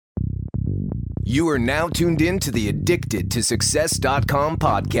You are now tuned in to the Addicted to Success.com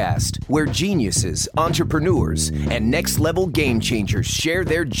podcast, where geniuses, entrepreneurs, and next-level game changers share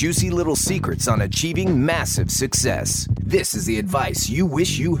their juicy little secrets on achieving massive success. This is the advice you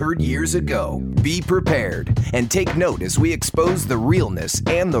wish you heard years ago. Be prepared and take note as we expose the realness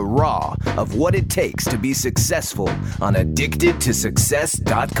and the raw of what it takes to be successful on Addicted to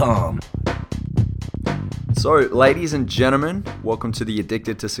Success.com. So, ladies and gentlemen, welcome to the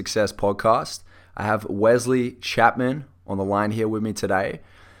Addicted to Success podcast. I have Wesley Chapman on the line here with me today.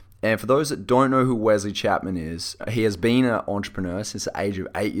 And for those that don't know who Wesley Chapman is, he has been an entrepreneur since the age of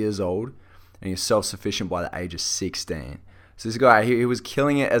 8 years old, and he's self-sufficient by the age of 16. So this guy, he was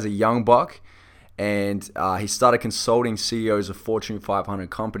killing it as a young buck, and he started consulting CEOs of Fortune 500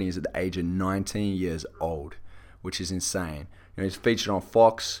 companies at the age of 19 years old, which is insane. You know, he's featured on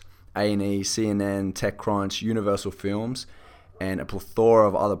Fox, A&E, CNN, TechCrunch, Universal Films, and a plethora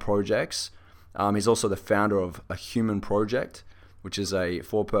of other projects. He's also the founder of A Human Project, which is a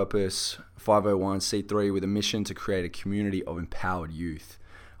for-purpose 501c3 with a mission to create a community of empowered youth.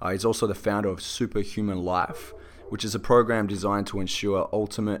 He's also the founder of Superhuman Life, which is a program designed to ensure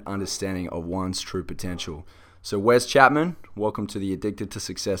ultimate understanding of one's true potential. So Wes Chapman, welcome to the Addicted to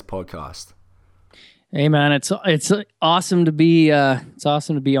Success podcast. Hey man, it's awesome to be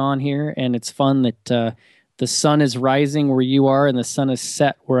on here, and it's fun that the sun is rising where you are and the sun is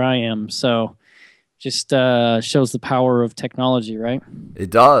set where I am. So just shows the power of technology, right?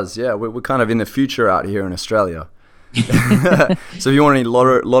 It does, yeah. We're kind of in the future out here in Australia. So if you want any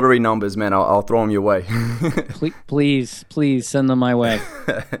lottery numbers, man, I'll throw them your way. please send them my way.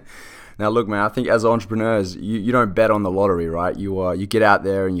 Now, look, man, I think as entrepreneurs, you don't bet on the lottery, right? You get out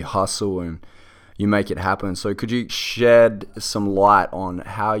there and you hustle and you make it happen. So could you shed some light on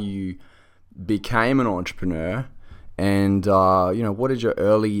how you became an entrepreneur, and what did your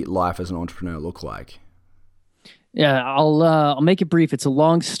early life as an entrepreneur look like? Yeah, I'll make it brief. It's a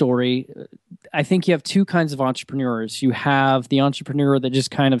long story. I think you have two kinds of entrepreneurs. You have the entrepreneur that just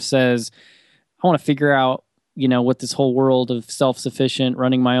kind of says, I want to figure out, what this whole world of self-sufficient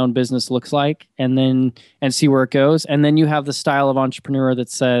running my own business looks like, and see where it goes. And then you have the style of entrepreneur that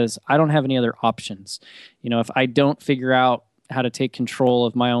says, I don't have any other options. If I don't figure out how to take control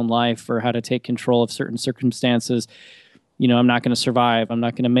of my own life or how to take control of certain circumstances, I'm not going to survive. I'm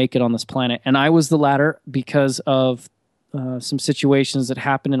not going to make it on this planet. And I was the latter because of some situations that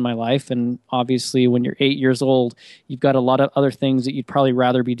happened in my life. And obviously, when you're 8 years old, you've got a lot of other things that you'd probably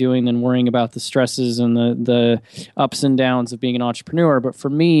rather be doing than worrying about the stresses and the ups and downs of being an entrepreneur. But for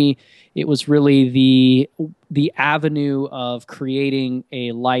me, it was really the avenue of creating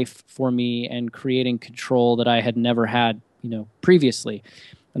a life for me and creating control that I had never had, previously.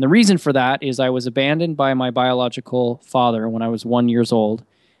 And the reason for that is I was abandoned by my biological father when I was 1 year old.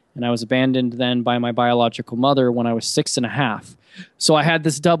 And I was abandoned then by my biological mother when I was 6.5. So I had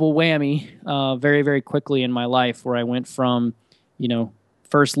this double whammy very, very quickly in my life, where I went from,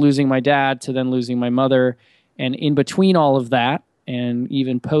 first losing my dad to then losing my mother. And in between all of that, and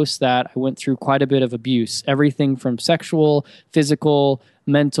even post that, I went through quite a bit of abuse. Everything from sexual, physical,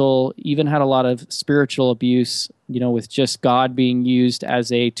 mental, even had a lot of spiritual abuse, with just God being used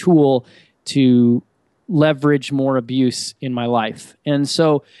as a tool to leverage more abuse in my life. And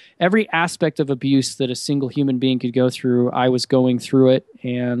so every aspect of abuse that a single human being could go through, I was going through it.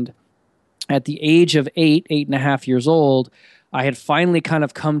 And at the age of 8.5 years old, I had finally kind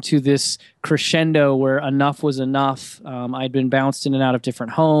of come to this crescendo where enough was enough. I'd been bounced in and out of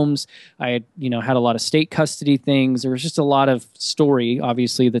different homes. I had, had a lot of state custody things. There was just a lot of story,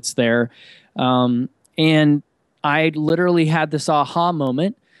 obviously, that's there. And I literally had this aha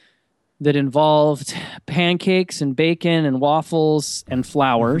moment that involved pancakes and bacon and waffles and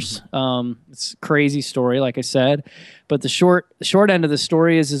flowers. It's a crazy story, like I said. But the short end of the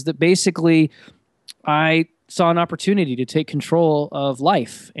story is that basically I saw an opportunity to take control of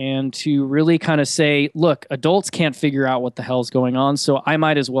life and to really kind of say, look, adults can't figure out what the hell's going on, so I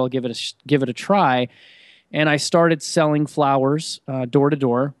might as well give it a try. And I started selling flowers door to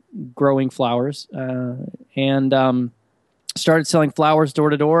door, growing flowers, and started selling flowers door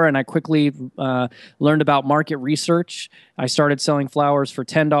to door, and I quickly learned about market research. I started selling flowers for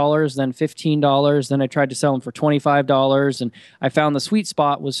 $10, then $15, then I tried to sell them for $25, and I found the sweet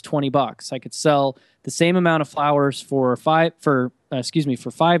spot was $20. I could sell the same amount of flowers for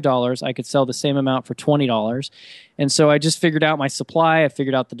 $5. I could sell the same amount for $20. And so I just figured out my supply, I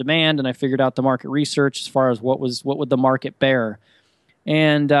figured out the demand, and I figured out the market research as far as what would the market bear.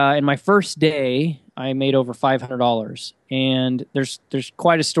 And in my first day, I made over $500. And there's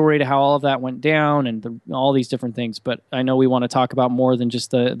quite a story to how all of that went down and all these different things. But I know we want to talk about more than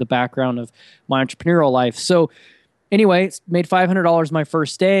just the background of my entrepreneurial life. So anyway, made $500 my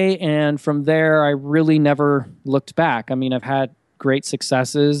first day. And from there, I really never looked back. I mean, I've had great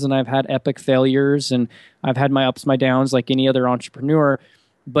successes and I've had epic failures and I've had my ups, my downs like any other entrepreneur.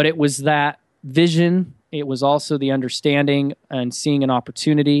 But it was that vision. It was also the understanding and seeing an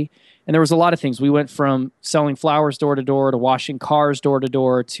opportunity. And there was a lot of things. We went from selling flowers door to door to washing cars door to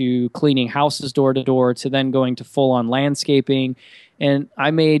door to cleaning houses door to door to then going to full-on landscaping. And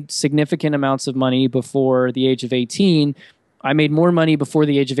I made significant amounts of money before the age of 18. I made more money before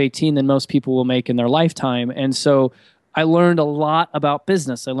the age of 18 than most people will make in their lifetime. And so I learned a lot about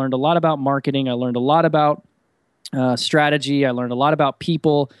business. I learned a lot about marketing. I learned a lot about strategy. I learned a lot about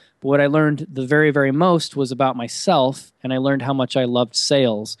people. But what I learned the very, very most was about myself. And I learned how much I loved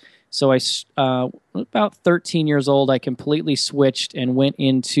sales. So about 13 years old, I completely switched and went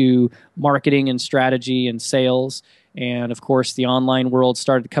into marketing and strategy and sales. And of course, the online world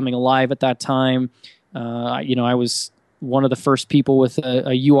started coming alive at that time. I was one of the first people with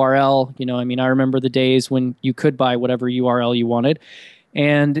a URL. I remember the days when you could buy whatever URL you wanted.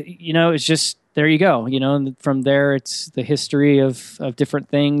 And, it's just, there you go. And from there, it's the history of different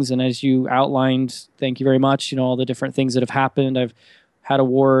things. And as you outlined, thank you very much, all the different things that have happened. I've had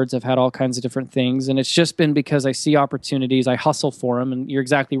awards, I've had all kinds of different things. And it's just been because I see opportunities, I hustle for them. And you're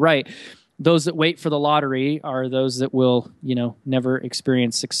exactly right. Those that wait for the lottery are those that will, never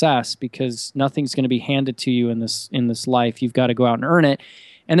experience success, because nothing's going to be handed to you in this life. You've got to go out and earn it.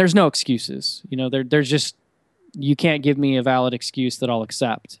 And there's no excuses. There's just, you can't give me a valid excuse that I'll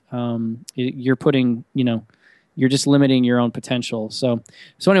accept. You're putting, you're just limiting your own potential. So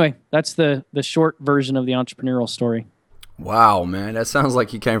anyway, that's the short version of the entrepreneurial story. Wow, man, that sounds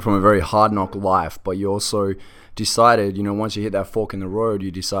like you came from a very hard knock life, but you also decided, once you hit that fork in the road,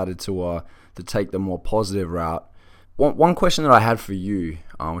 you decided to take the more positive route. One question that I had for you,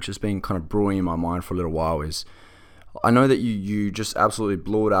 which has been kind of brewing in my mind for a little while, is I know that you just absolutely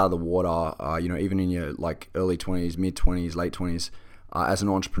blew it out of the water, even in your early 20s, mid 20s, late 20s, as an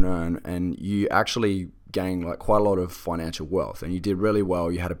entrepreneur, and you actually gained quite a lot of financial wealth, and you did really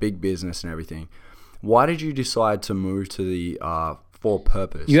well. You had a big business and everything. Why did you decide to move to the for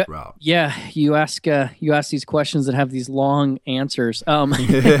purpose route? Yeah, you ask these questions that have these long answers.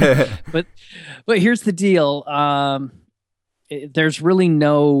 But here's the deal. There's really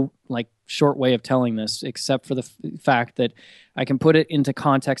no short way of telling this, except for the fact that I can put it into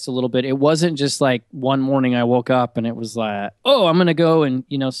context a little bit. It wasn't just one morning I woke up and it was I'm going to go and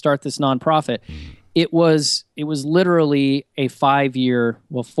start this nonprofit. It was literally a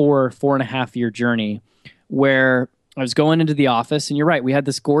 4.5 year journey where I was going into the office, and you're right, we had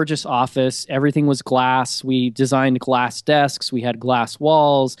this gorgeous office. Everything was glass. We designed glass desks. We had glass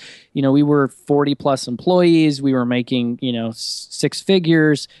walls. We were 40 plus employees. We were making, 6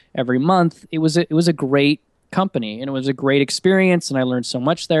 figures every month. It was a great company, and it was a great experience, and I learned so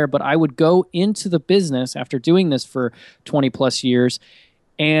much there. But I would go into the business after doing this for 20 plus years,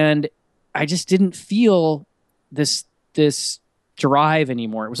 and I just didn't feel this drive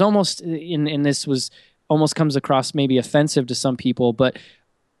anymore. It was almost, and this was almost comes across maybe offensive to some people, but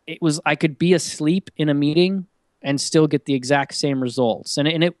I could be asleep in a meeting and still get the exact same results.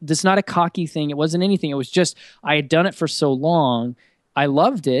 And it's not a cocky thing. It wasn't anything. It was just, I had done it for so long. I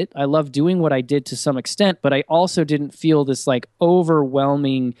loved it. I loved doing what I did to some extent, but I also didn't feel this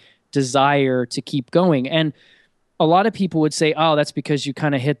overwhelming desire to keep going. And a lot of people would say, oh, that's because you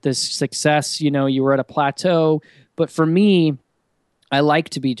kind of hit this success, you were at a plateau. But for me, I like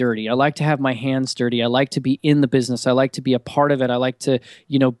to be dirty. I like to have my hands dirty. I like to be in the business. I like to be a part of it. I like to,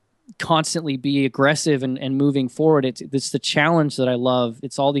 constantly be aggressive and moving forward. It's the challenge that I love.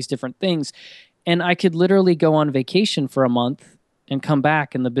 It's all these different things. And I could literally go on vacation for a month and come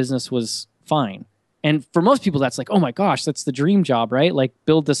back and the business was fine. And for most people, that's oh my gosh, that's the dream job, right?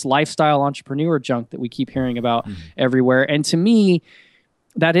 Build this lifestyle entrepreneur junk that we keep hearing about everywhere. And to me,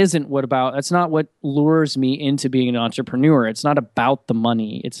 that's not what lures me into being an entrepreneur. It's not about the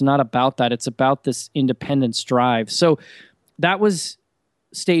money. It's not about that. It's about this independence drive. So that was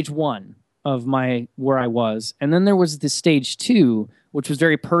stage 1 of where I was. And then there was the stage 2, which was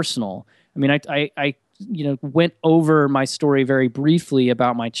very personal. I mean, I went over my story very briefly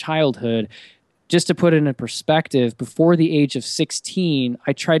about my childhood. Just to put it in perspective, before the age of 16,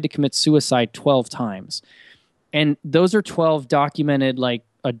 I tried to commit suicide 12 times. And those are 12 documented,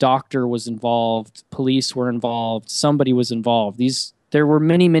 a doctor was involved, police were involved, somebody was involved. There were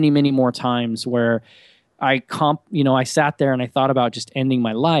many, many, many more times where I sat there and I thought about just ending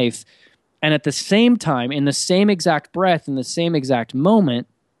my life. And at the same time, in the same exact breath, in the same exact moment,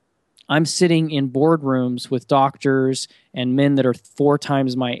 I'm sitting in boardrooms with doctors and men that are 4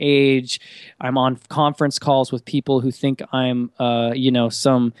 times my age. I'm on conference calls with people who think I'm,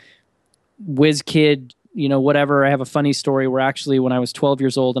 some whiz kid, whatever. I have a funny story where actually when I was 12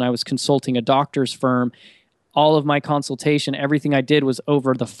 years old and I was consulting a doctor's firm, all of my consultation, everything I did was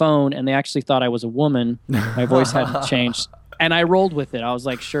over the phone, and they actually thought I was a woman. My voice hadn't changed. And I rolled with it. I was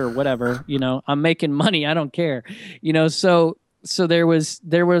like, sure, whatever. I'm making money. I don't care. So there was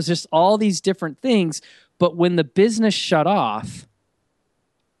just all these different things. But when the business shut off,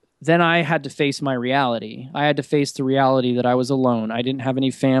 then I had to face my reality. I had to face the reality that I was alone. I didn't have any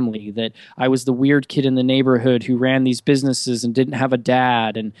family, that I was the weird kid in the neighborhood who ran these businesses and didn't have a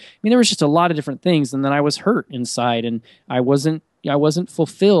dad. And there was just a lot of different things. And then I was hurt inside, and I wasn't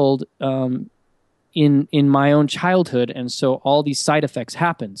fulfilled in my own childhood. And so all these side effects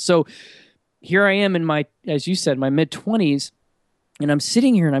happened. So here I am in my, as you said, my mid-20s, and I'm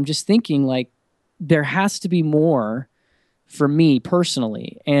sitting here and I'm just thinking, like, there has to be more for me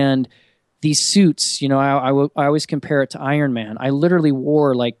personally. And these suits, I always compare it to Iron Man. I literally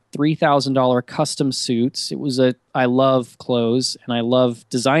wore like $3,000 custom suits. I love clothes and I love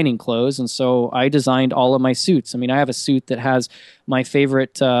designing clothes. And so I designed all of my suits. I have a suit that has my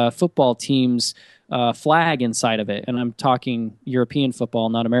favorite football team's flag inside of it. And I'm talking European football,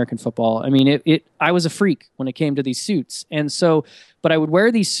 not American football. I was a freak when it came to these suits. And so, but I would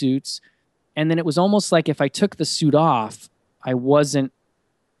wear these suits, and then it was almost like if I took the suit off, I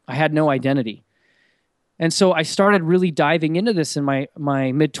had no identity. And so I started really diving into this in my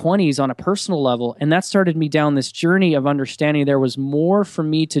mid-20s on a personal level, and that started me down this journey of understanding there was more for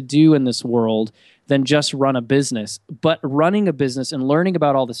me to do in this world than just run a business. But running a business and learning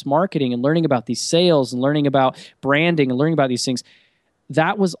about all this marketing and learning about these sales and learning about branding and learning about these things,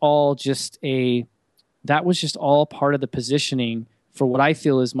 that was just all part of the positioning for what I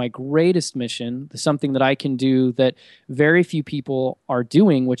feel is my greatest mission, something that I can do that very few people are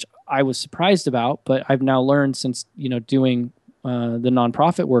doing, which I was surprised about, but I've now learned since, doing the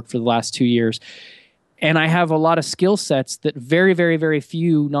nonprofit work for the last 2 years. And I have a lot of skill sets that very, very, very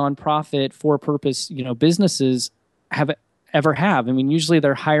few nonprofit for-purpose, businesses ever have. Usually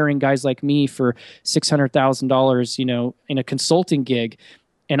they're hiring guys like me for $600,000, in a consulting gig,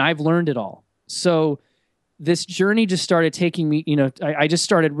 and I've learned it all. So this journey just started taking me, I just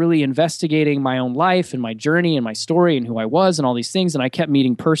started really investigating my own life and my journey and my story and who I was and all these things. And I kept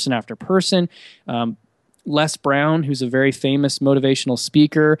meeting person after person. Les Brown, who's a very famous motivational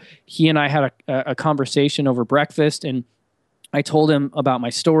speaker, he and I had a conversation over breakfast, and I told him about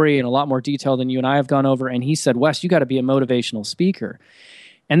my story in a lot more detail than you and I have gone over. And he said, Wes, you got to be a motivational speaker.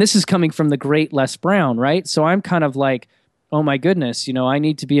 And this is coming from the great Les Brown, right? So I'm kind of like, oh my goodness, I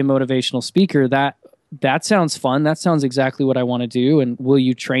need to be a motivational speaker. That sounds fun. That sounds exactly what I want to do. And will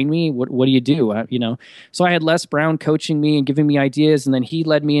you train me? What do you do? So I had Les Brown coaching me and giving me ideas. And then he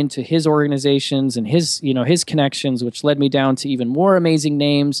led me into his organizations and his connections, which led me down to even more amazing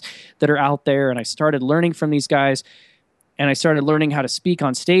names that are out there. And I started learning from these guys, and I started learning how to speak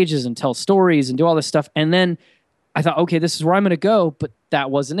on stages and tell stories and do all this stuff. And then I thought, okay, this is where I'm going to go, but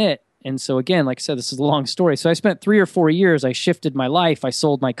that wasn't it. And so again, like I said, this is a long story. So I spent 3 or 4 years, I shifted my life, I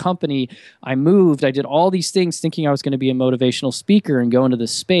sold my company, I moved, I did all these things thinking I was going to be a motivational speaker and go into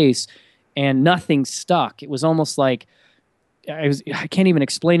this space, and nothing stuck. It was almost like, I can't even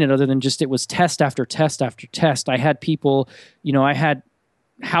explain it other than just it was test after test after test. I had people, I had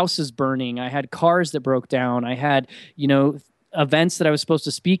houses burning, I had cars that broke down, I had, events that I was supposed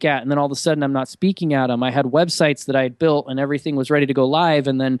to speak at, and then all of a sudden I'm not speaking at them. I had websites that I had built and everything was ready to go live,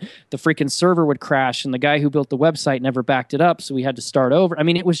 and then the freaking server would crash, and the guy who built the website never backed it up, so we had to start over.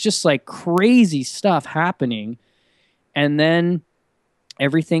 It was just like crazy stuff happening. And then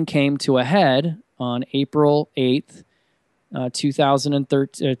everything came to a head on April 8th,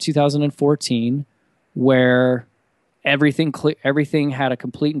 2014, where everything had a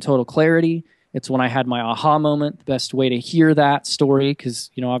complete and total clarity. It's when I had my aha moment. The best way to hear that story,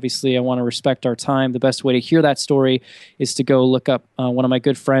 because obviously I want to respect our time, the best way to hear that story is to go look up one of my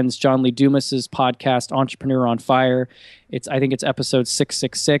good friends, John Lee Dumas's podcast, Entrepreneur on Fire. I think it's episode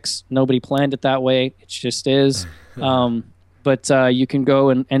 666. Nobody planned it that way. It just is. But you can go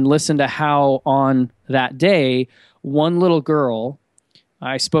and listen to how on that day, one little girl,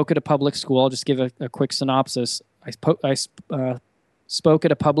 I spoke at a public school. I'll just give a quick synopsis. I spoke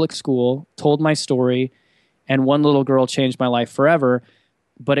at a public school, told my story, and one little girl changed my life forever.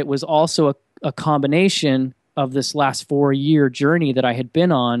 But it was also a combination of this last 4-year journey that I had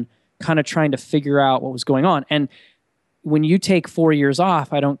been on, kind of trying to figure out what was going on. And when you take 4 years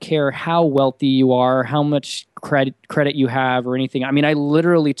off, I don't care how wealthy you are, how much credit you have or anything. I mean, I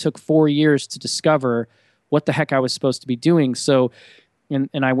literally took 4 years to discover what the heck I was supposed to be doing. So,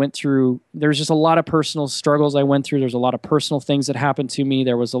 and I went through, there's just a lot of personal struggles I went through. There's a lot of personal things that happened to me.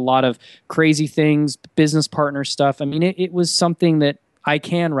 There was a lot of crazy things, business partner stuff. I mean, it was something that I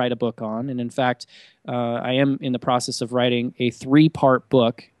can write a book on. And in fact, I am in the process of writing a 3-part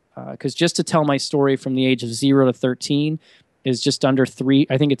book, because just to tell my story from the age of 0 to 13 is just under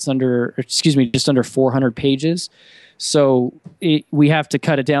just under 400 pages. So we have to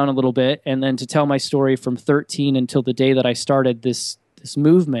cut it down a little bit. And then to tell my story from 13 until the day that I started this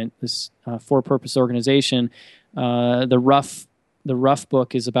movement, this for-purpose organization, the rough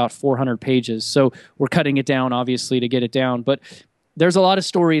book is about 400 pages. So we're cutting it down, obviously, to get it down. But there's a lot of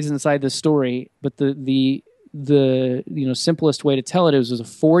stories inside this story. But the simplest way to tell it is, it was a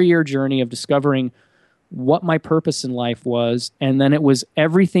 4-year journey of discovering what my purpose in life was, and then it was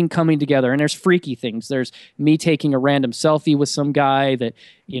everything coming together. And there's freaky things. There's me taking a random selfie with some guy that,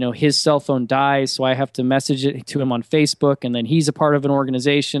 his cell phone dies, so I have to message it to him on Facebook, and then he's a part of an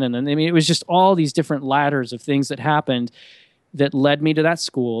organization. And then, it was just all these different ladders of things that happened that led me to that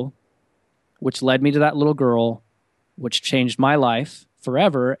school, which led me to that little girl, which changed my life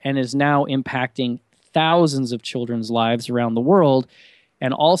forever and is now impacting thousands of children's lives around the world.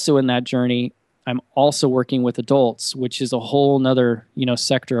 And also in that journey, I'm also working with adults, which is a whole nother,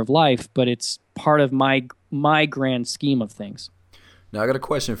 sector of life, but it's part of my grand scheme of things. Now, I got a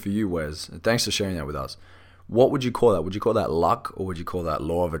question for you, Wes. Thanks for sharing that with us. What would you call that? Would you call that luck, or would you call that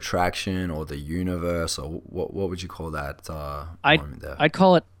law of attraction, or the universe, or what would you call that moment there? I'd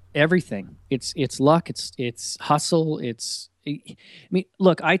call it everything. It's luck. It's hustle.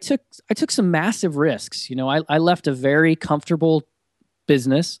 Look, I took some massive risks. I left a very comfortable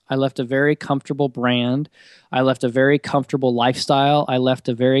business. I left a very comfortable brand. I left a very comfortable lifestyle. I left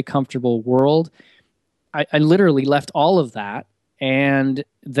a very comfortable world. I literally left all of that. And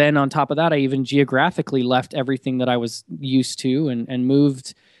then on top of that, I even geographically left everything that I was used to and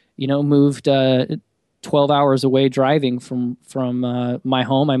moved 12 hours away driving from my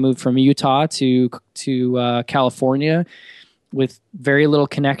home. I moved from Utah to California with very little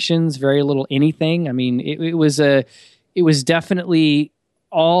connections, very little anything. I mean, it was definitely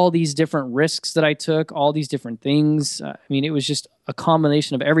all these different risks that I took, all these different things. It was just a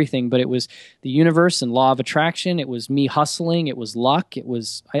combination of everything, but it was the universe and law of attraction. It was me hustling. It was luck. It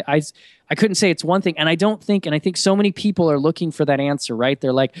was, I couldn't say it's one thing. And I think so many people are looking for that answer, right?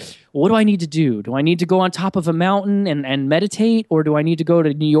 They're like, what do I need to do? Do I need to go on top of a mountain and meditate? Or do I need to go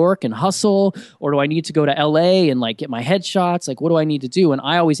to New York and hustle? Or do I need to go to LA and get my headshots? What do I need to do? And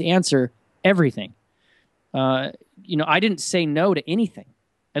I always answer everything. I didn't say no to anything.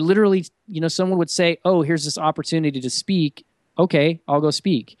 I literally, someone would say, oh, here's this opportunity to speak. Okay, I'll go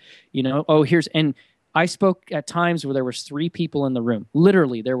speak. And I spoke at times where there was 3 people in the room.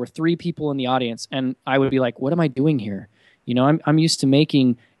 Literally, there were 3 people in the audience, and I would be like, what am I doing here? I'm used to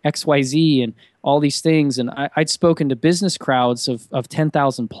making XYZ and all these things, and I'd spoken to business crowds of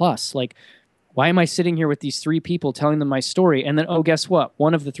 10,000 plus. Why am I sitting here with these 3 people telling them my story? And then, oh, guess what?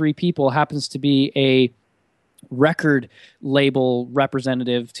 One of the 3 people happens to be a record label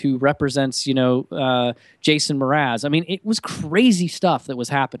representative who represents, Jason Mraz. It was crazy stuff that was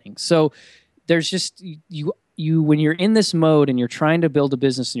happening. So there's just, you when you're in this mode and you're trying to build a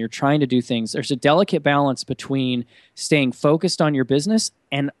business and you're trying to do things, there's a delicate balance between staying focused on your business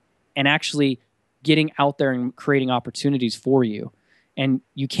and actually getting out there and creating opportunities for you. And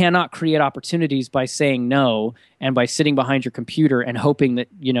you cannot create opportunities by saying no and by sitting behind your computer and hoping that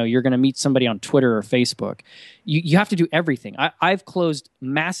you're going to meet somebody on Twitter or Facebook. You have to do everything. I've closed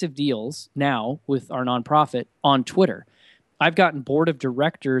massive deals now with our nonprofit on Twitter. I've gotten board of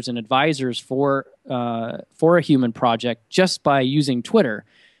directors and advisors for a human project just by using Twitter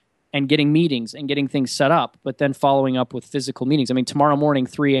and getting meetings and getting things set up, but then following up with physical meetings. Tomorrow morning,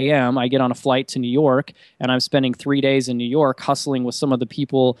 3 a.m., I get on a flight to New York, and I'm spending 3 days in New York hustling with some of the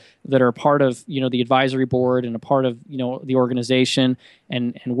people that are part of, the advisory board and a part of, the organization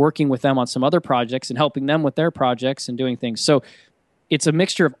and working with them on some other projects and helping them with their projects and doing things. So it's a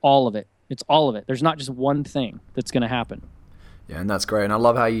mixture of all of it. It's all of it. There's not just one thing that's going to happen. Yeah, and that's great. And I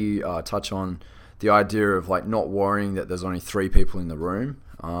love how you touch on the idea of not worrying that there's only 3 people in the room.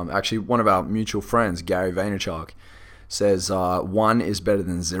 Actually, one of our mutual friends, Gary Vaynerchuk, says 1 is better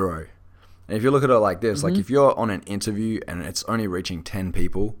than 0. And if you look at it like this, if you're on an interview and it's only reaching 10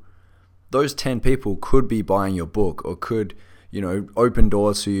 people, those 10 people could be buying your book or could, open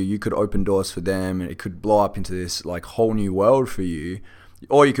doors for you. You could open doors for them, and it could blow up into this whole new world for you.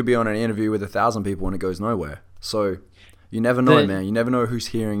 Or you could be on an interview with 1,000 people and it goes nowhere. So You never know, man. You never know who's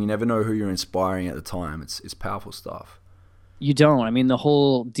hearing. You never know who you're inspiring at the time. It's powerful stuff. You don't. I mean, the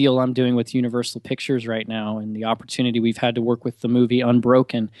whole deal I'm doing with Universal Pictures right now and the opportunity we've had to work with the movie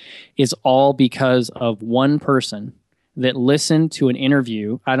Unbroken is all because of one person that listened to an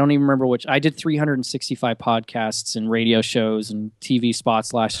interview. I don't even remember which. I did 365 podcasts and radio shows and TV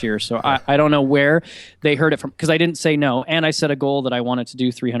spots last year. So I don't know where they heard it from, because I didn't say no. And I set a goal that I wanted to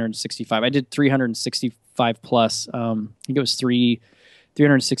do 365. I did 365 plus. I think it was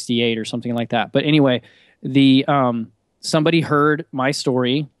 368 or something like that. But anyway, somebody heard my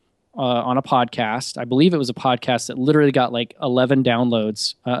story on a podcast. I believe it was a podcast that literally got like 11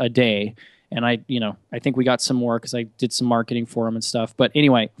 downloads a day. And I think we got some more because I did some marketing for them and stuff. But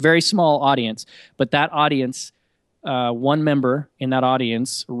anyway, very small audience. But that audience, one member in that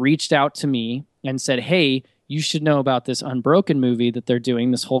audience reached out to me and said, hey, you should know about this Unbroken movie that they're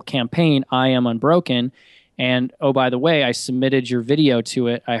doing, this whole campaign, I Am Unbroken. And oh, by the way, I submitted your video to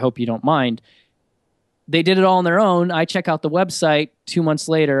it. I hope you don't mind. They did it all on their own. I check out the website. 2 months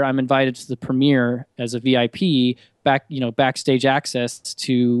later, I'm invited to the premiere as a VIP, backstage access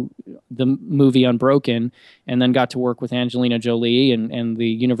to the movie Unbroken, and then got to work with Angelina Jolie and the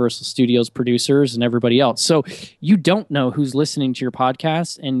Universal Studios producers and everybody else. So you don't know who's listening to your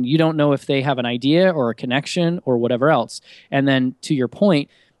podcast, and you don't know if they have an idea or a connection or whatever else. And then to your point,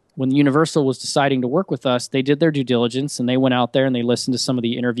 when Universal was deciding to work with us, they did their due diligence and they went out there and they listened to some of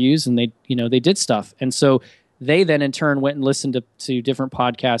the interviews and they did stuff. And so they then in turn went and listened to different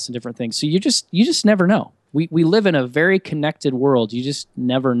podcasts and different things. So you just never know. We live in a very connected world. You just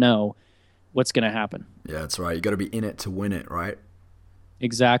never know what's going to happen. Yeah, that's right. You got to be in it to win it, right?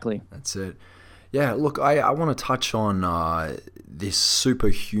 Exactly. That's it. Yeah, look, I want to touch on this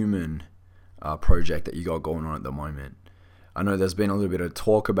superhuman project that you got going on at the moment. I know there's been a little bit of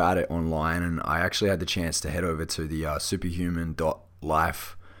talk about it online, and I actually had the chance to head over to the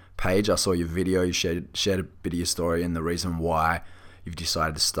superhuman.life page. I saw your video. You shared a bit of your story and the reason why you've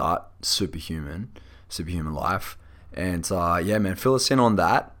decided to start Superhuman Life. And yeah, man, fill us in on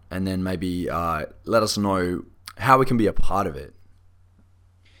that, and then maybe let us know how we can be a part of it.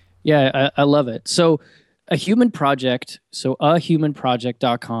 Yeah, I love it. So a human project, so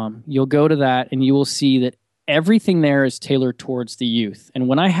ahumanproject.com, you'll go to that and you will see that everything there is tailored towards the youth. And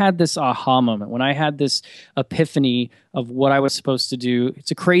when I had this aha moment, when I had this epiphany of what I was supposed to do,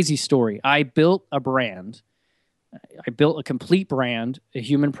 it's a crazy story. I built a brand. I built a complete brand, a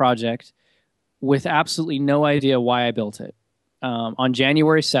human project, with absolutely no idea why I built it. On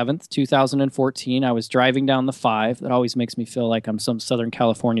January 7th, 2014, I was driving down the 5. That always makes me feel like I'm some Southern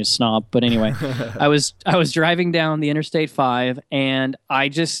California snob. But anyway, I was driving down the Interstate 5, and I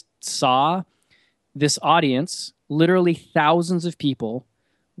just saw this audience, literally thousands of people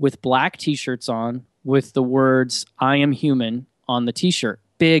with black t-shirts on with the words, I am human on the t-shirt.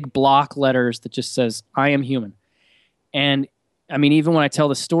 Big block letters that just says, I am human. And I mean, even when I tell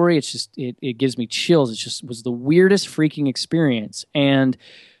the story, it's just, it gives me chills. It just was the weirdest freaking experience. And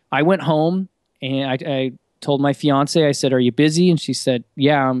I went home and I told my fiance, I said, are you busy? And she said,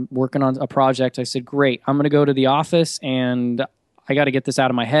 yeah, I'm working on a project. I said, great. I'm going to go to the office and I got to get this out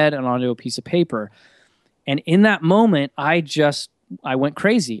of my head and onto a piece of paper. And in that moment, I went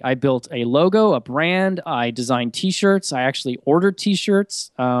crazy. I built a logo, a brand. I designed t-shirts. I actually ordered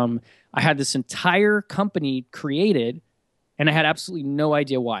t-shirts. I had this entire company created, and I had absolutely no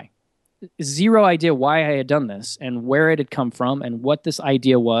idea why. Zero idea why I had done this and where it had come from and what this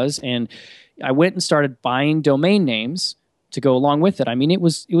idea was. And I went and started buying domain names to go along with it. I mean, it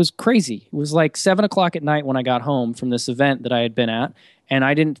was crazy. It was like 7 o'clock at night when I got home from this event that I had been at, and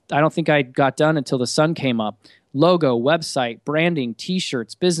I don't think I got done until the sun came up. Logo, website, branding,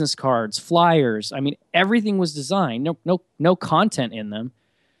 t-shirts, business cards, flyers. I mean, everything was designed. No content in them,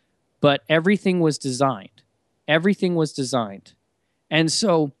 but everything was designed. Everything was designed. And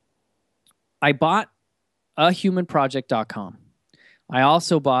so I bought ahumanproject.com. I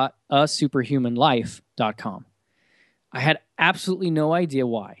also bought asuperhumanlife.com. I had absolutely no idea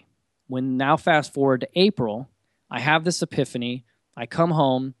why. When now fast forward to April, I have this epiphany. I come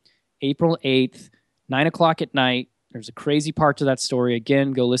home, April 8th, 9 o'clock at night. There's a crazy part to that story.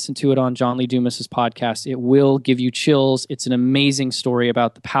 Again, go listen to it on John Lee Dumas's podcast. It will give you chills. It's an amazing story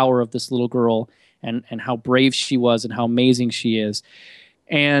about the power of this little girl and how brave she was and how amazing she is.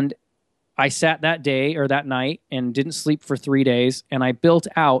 And I sat that day or that night and didn't sleep for 3 days, and I built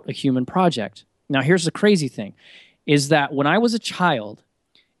out a human project. Now, here's the crazy thing, is that when I was a child,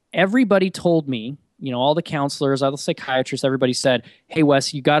 everybody told me, all the counselors, all the psychiatrists, everybody said, hey,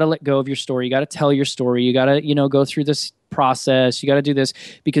 Wes, you got to let go of your story. You got to tell your story. You got to, go through this process. You got to do this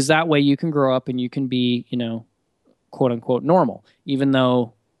because that way you can grow up and you can be, quote unquote normal, even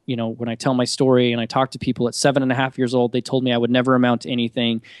though, when I tell my story and I talk to people at 7.5 years old, they told me I would never amount to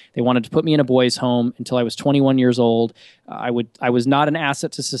anything. They wanted to put me in a boys' home until I was 21 years old. I was not an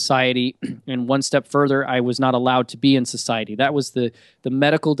asset to society. And one step further, I was not allowed to be in society. That was the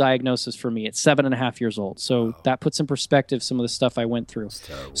medical diagnosis for me at 7.5 years old. So that puts in perspective some of the stuff I went through.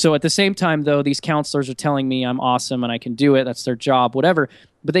 So at the same time, though, these counselors are telling me I'm awesome and I can do it. That's their job, whatever.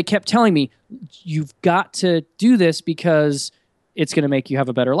 But they kept telling me, you've got to do this because it's going to make you have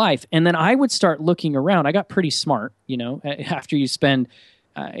a better life. And then I would start looking around. I got pretty smart, after you spend,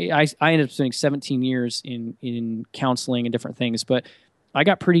 I ended up spending 17 years in counseling and different things, but I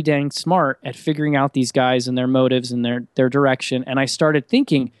got pretty dang smart at figuring out these guys and their motives and their direction. And I started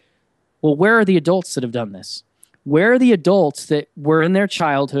thinking, well, where are the adults that have done this? Where are the adults that were in their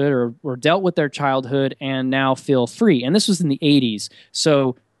childhood or dealt with their childhood and now feel free? And this was in the 80s.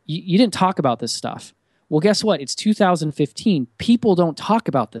 So you didn't talk about this stuff. Well, guess what? It's 2015. People don't talk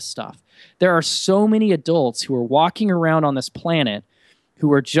about this stuff. There are so many adults who are walking around on this planet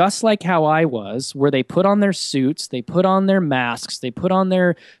who are just like how I was, where they put on their suits, they put on their masks, they put on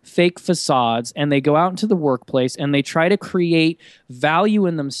their fake facades, and they go out into the workplace and they try to create value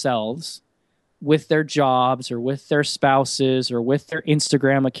in themselves with their jobs or with their spouses or with their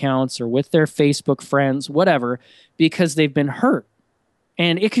Instagram accounts or with their Facebook friends, whatever, because they've been hurt.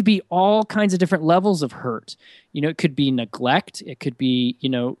 And it could be all kinds of different levels of hurt. It could be neglect. It could be,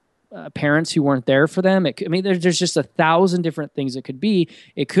 parents who weren't there for them. There's just 1,000 different things it could be.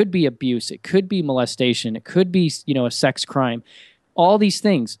 It could be abuse. It could be molestation. It could be, a sex crime. All these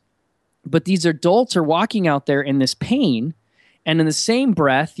things. But these adults are walking out there in this pain. And in the same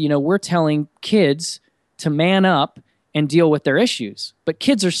breath, we're telling kids to man up and deal with their issues. But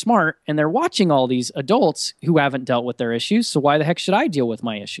kids are smart and they're watching all these adults who haven't dealt with their issues. So why the heck should I deal with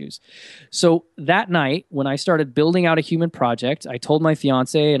my issues? So that night, when I started building out a human project, I told my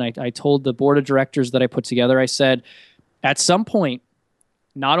fiance and I told the board of directors that I put together, I said, at some point,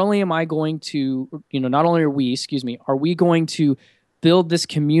 not only are we going to build this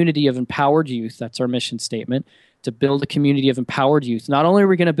community of empowered youth, that's our mission statement, to build a community of empowered youth. Not only are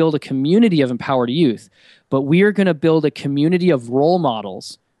we going to build a community of empowered youth, but we are going to build a community of role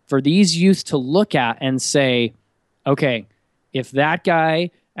models for these youth to look at and say, okay, if that guy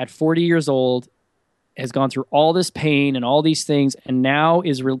at 40 years old has gone through all this pain and all these things and now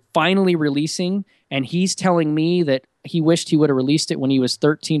is finally releasing, and he's telling me that he wished he would have released it when he was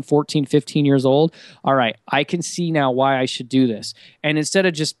 13, 14, 15 years old, all right, I can see now why I should do this. And instead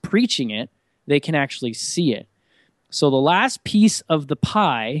of just preaching it, they can actually see it. So the last piece of the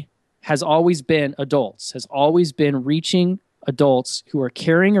pie has always been adults, has always been reaching adults who are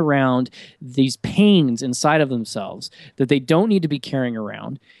carrying around these pains inside of themselves that they don't need to be carrying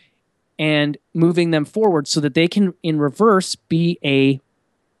around and moving them forward so that they can, in reverse, be a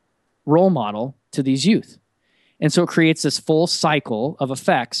role model to these youth. And so it creates this full cycle of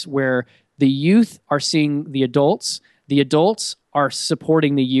effects where the youth are seeing the adults are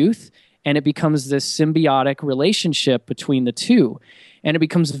supporting the youth, and it becomes this symbiotic relationship between the two. And it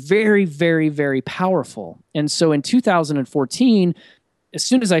becomes very, very, very powerful. And so in 2014, as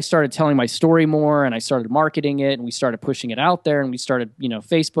soon as I started telling my story more and I started marketing it and we started pushing it out there and we started,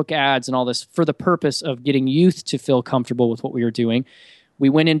 Facebook ads and all this for the purpose of getting youth to feel comfortable with what we were doing, we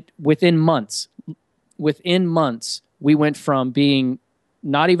went in within months. Within months, we went from being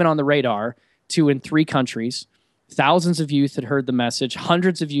not even on the radar to in 3 countries. Thousands of youth had heard the message.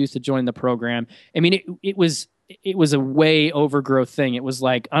 Hundreds of youth had joined the program. It was a way overgrowth thing. It was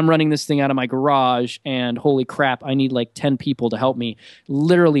like, I'm running this thing out of my garage and holy crap, I need like 10 people to help me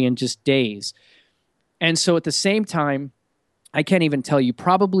literally in just days. And so at the same time, I can't even tell you,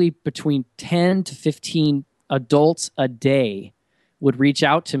 probably between 10 to 15 adults a day would reach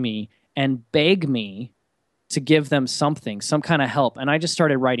out to me and beg me to give them something, some kind of help. And I just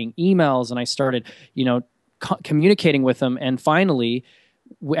started writing emails and I started, communicating with them. And finally,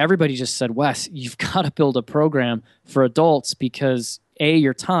 everybody just said, Wes, you've got to build a program for adults because A,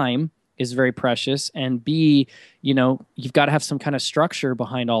 your time is very precious, and B, you've got to have some kind of structure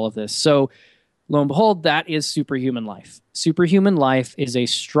behind all of this. So lo and behold, that is Superhuman Life. Superhuman Life is a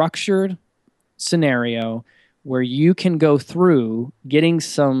structured scenario where you can go through getting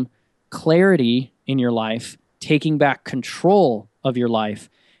some clarity in your life, taking back control of your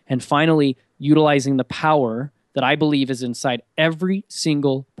life, and finally utilizing the power that I believe is inside every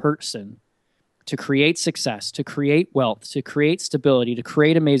single person to create success, to create wealth, to create stability, to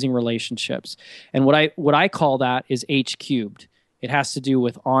create amazing relationships. And what I call that is H cubed. It has to do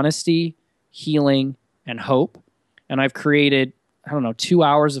with honesty, healing, and hope. And I've created, 2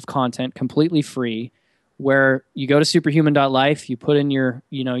 hours of content completely free where you go to superhuman.life, you put in your,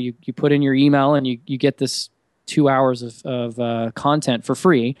 you put in your email, and you get this 2 hours of content for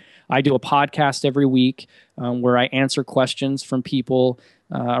free. I do a podcast every week where I answer questions from people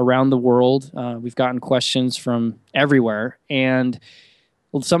around the world. We've gotten questions from everywhere, and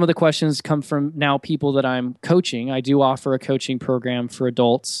some of the questions come from now people that I'm coaching. I do offer a coaching program for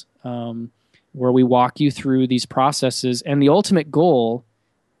adults where we walk you through these processes, and the ultimate goal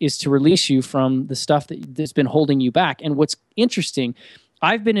is to release you from the stuff that's been holding you back. And what's interesting,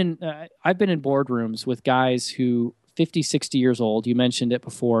 I've been in boardrooms with guys who 50, 60 years old. You mentioned it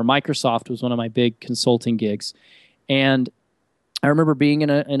before. Microsoft was one of my big consulting gigs. And I remember being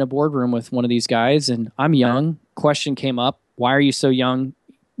in a boardroom with one of these guys, and I'm young. Question came up, why are you so young,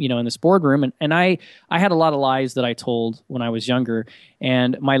 in this boardroom? And I had a lot of lies that I told when I was younger.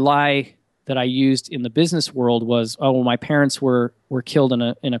 And my lie that I used in the business world was, oh, well, my parents were killed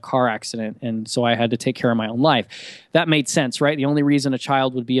in a car accident, and so I had to take care of my own life. That made sense, right? The only reason a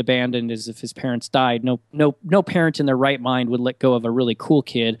child would be abandoned is if his parents died. No parent in their right mind would let go of a really cool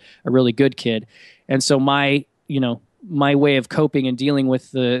kid, a really good kid. And so my way of coping and dealing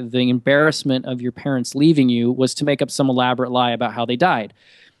with the embarrassment of your parents leaving you was to make up some elaborate lie about how they died.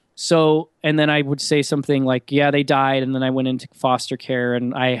 So, and then I would say something like, yeah, they died, and then I went into foster care,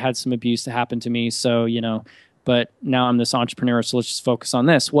 and I had some abuse that happened to me, so, but now I'm this entrepreneur, so let's just focus on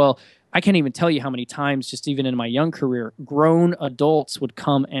this. Well, I can't even tell you how many times, just even in my young career, grown adults would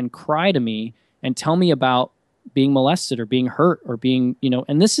come and cry to me and tell me about being molested or being hurt or being,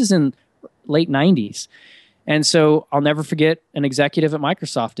 and this is in late 90s. And so I'll never forget an executive at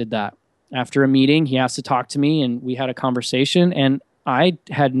Microsoft did that. After a meeting, he asked to talk to me, and we had a conversation, and I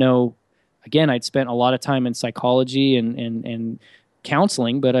had I'd spent a lot of time in psychology and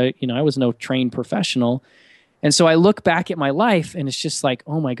counseling, but I was no trained professional. And so I look back at my life, and it's just like,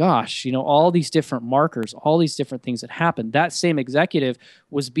 oh my gosh, all these different markers, all these different things that happened. That same executive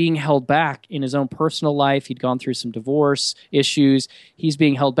was being held back in his own personal life. He'd gone through some divorce issues. He's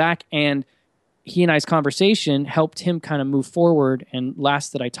being held back, and he and I's conversation helped him kind of move forward. And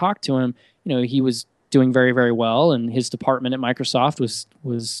last that I talked to him, he was doing very, very well, and his department at Microsoft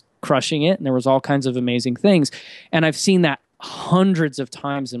was crushing it, and there was all kinds of amazing things. And I've seen that hundreds of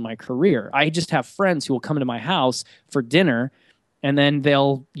times in my career. I just have friends who will come to my house for dinner, and then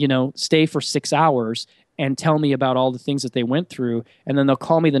they'll, stay for 6 hours and tell me about all the things that they went through, and then they'll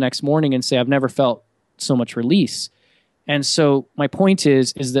call me the next morning and say, I've never felt so much release. And so my point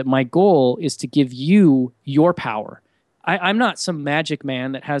is that my goal is to give you your power. I'm not some magic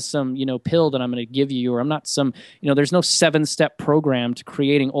man that has some, pill that I'm going to give you, or I'm not some, there's no 7-step program to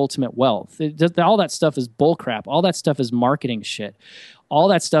creating ultimate wealth. All that stuff is bullcrap. All that stuff is marketing shit. All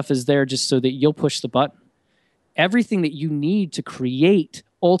that stuff is there just so that you'll push the button. Everything that you need to create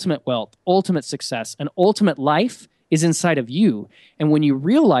ultimate wealth, ultimate success, and ultimate life is inside of you. And when you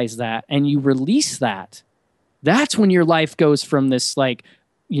realize that and you release that, that's when your life goes from this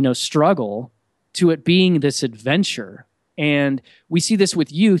struggle to it being this adventure. And we see this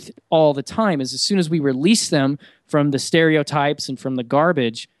with youth all the time, is as soon as we release them from the stereotypes and from the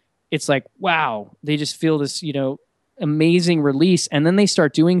garbage, it's like, wow, they just feel this, amazing release. And then they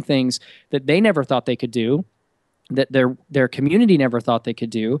start doing things that they never thought they could do, that their community never thought they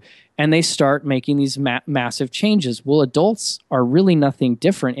could do. And they start making these massive changes. Well, adults are really nothing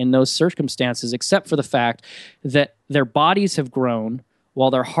different in those circumstances, except for the fact that their bodies have grown while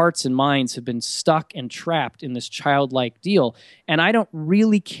their hearts and minds have been stuck and trapped in this childlike deal. And I don't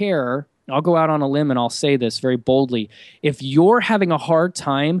really care, I'll go out on a limb and I'll say this very boldly, if you're having a hard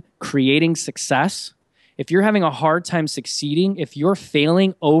time creating success, if you're having a hard time succeeding, if you're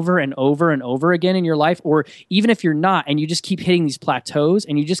failing over and over and over again in your life, or even if you're not and you just keep hitting these plateaus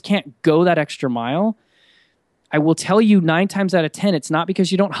and you just can't go that extra mile, I will tell you 9 times out of 10, it's not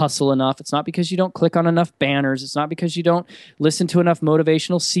because you don't hustle enough. It's not because you don't click on enough banners. It's not because you don't listen to enough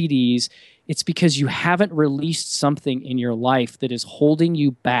motivational CDs. It's because you haven't released something in your life that is holding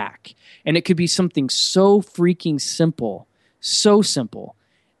you back. And it could be something so freaking simple, so simple,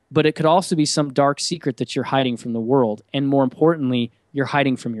 but it could also be some dark secret that you're hiding from the world. And more importantly, you're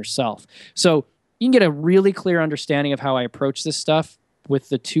hiding from yourself. So you can get a really clear understanding of how I approach this stuff with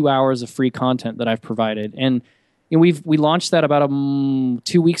the 2 hours of free content that I've provided. And we launched that about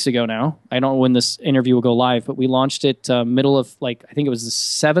 2 weeks ago now. I don't know when this interview will go live, but we launched it middle of, I think it was the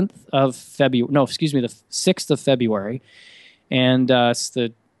 7th of February. No, excuse me, the 6th of February. And it's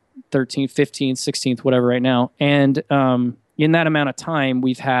the 13th, 15th, 16th, whatever right now. And in that amount of time,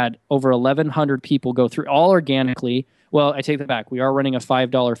 we've had over 1,100 people go through, all organically. Well, I take that back. We are running a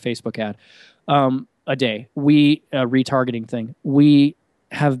 $5 Facebook ad a day. Retargeting thing. We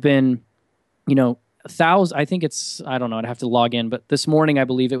have been, I think it's, I don't know, I'd have to log in, but this morning I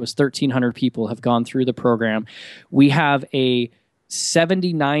believe it was 1,300 people have gone through the program. We have a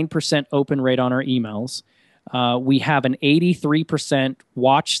 79% open rate on our emails. We have an 83%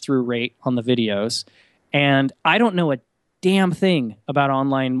 watch through rate on the videos. And I don't know a damn thing about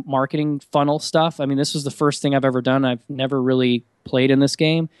online marketing funnel stuff. I mean, this was the first thing I've ever done. I've never really played in this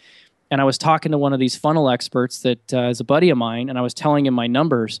game. And I was talking to one of these funnel experts that is a buddy of mine, and I was telling him my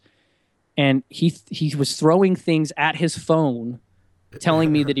numbers. And he was throwing things at his phone,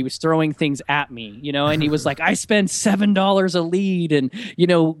 telling me that he was throwing things at me, you know, and he was like, I spend $7 a lead and, you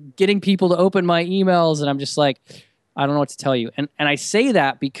know, getting people to open my emails. And I'm just like, I don't know what to tell you. And I say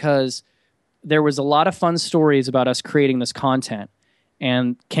that because there was a lot of fun stories about us creating this content,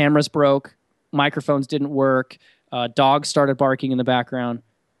 and cameras broke, microphones didn't work, dogs started barking in the background.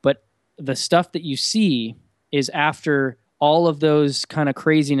 But the stuff that you see is after all of those kind of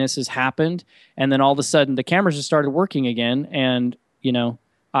craziness has happened, and then all of a sudden the cameras just started working again, and you know,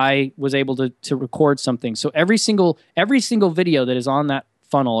 I was able to record something. So every single video that is on that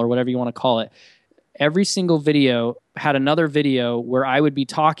funnel, or whatever you want to call it, every single video had another video where I would be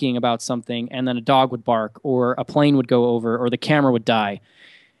talking about something, and then a dog would bark, or a plane would go over, or the camera would die.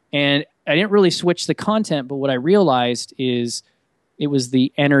 And I didn't really switch the content, but what I realized is it was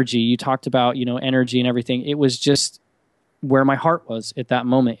the energy. You talked about, you know, energy and everything. It was just where my heart was at that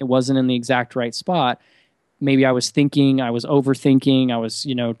moment. It wasn't in the exact right spot. Maybe I was thinking, I was overthinking, I was,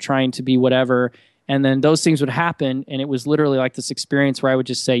 you know, trying to be whatever. And then those things would happen. And it was literally like this experience where I would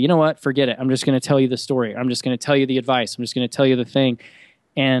just say, you know what, forget it. I'm just going to tell you the story. I'm just going to tell you the advice. I'm just going to tell you the thing.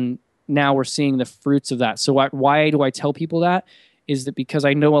 And now we're seeing the fruits of that. So why do I tell people that? Is that because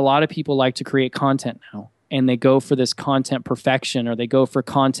I know a lot of people like to create content now, and they go for this content perfection, or they go for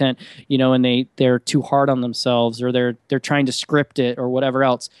content, you know, and they're too hard on themselves, or they're trying to script it or whatever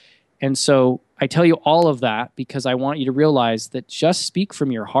else. And so I tell you all of that because I want you to realize that just speak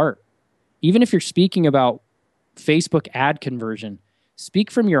from your heart. Even if you're speaking about Facebook ad conversion,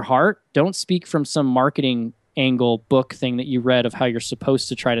 speak from your heart. Don't speak from some marketing angle book thing that you read of how you're supposed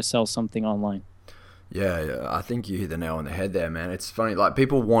to try to sell something online. Yeah, I think you hit the nail on the head there, man. It's funny, like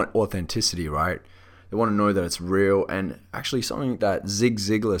people want authenticity, right? They want to know that it's real. And actually something that Zig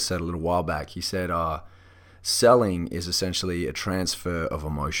Ziglar said a little while back, he said, selling is essentially a transfer of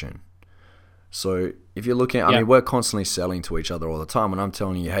emotion. So if you're looking, I mean, we're constantly selling to each other all the time. When I'm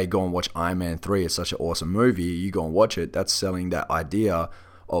telling you, hey, go and watch Iron Man 3, it's such an awesome movie, you go and watch it, that's selling that idea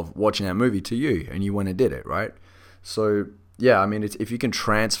of watching that movie to you, and you went and did it, right? So yeah, I mean, if you can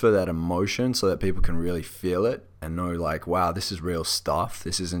transfer that emotion so that people can really feel it and know like, wow, this is real stuff,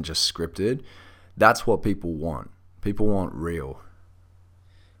 this isn't just scripted, that's what people want. People want real.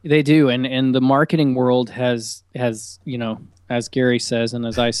 They do, and the marketing world has, you know, as Gary says, and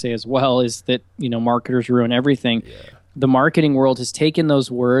as I say as well, is that, you know, marketers ruin everything. Yeah. The marketing world has taken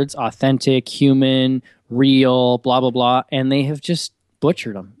those words, authentic, human, real, blah, blah, blah, and they have just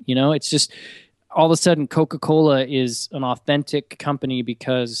butchered them. You know, it's just all of a sudden Coca-Cola is an authentic company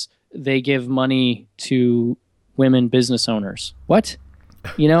because they give money to women business owners. What?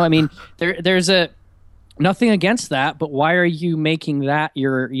 You know, I mean, there's nothing against that, but why are you making that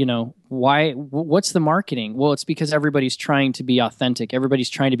your, you know, what's the marketing? Well, it's because everybody's trying to be authentic. Everybody's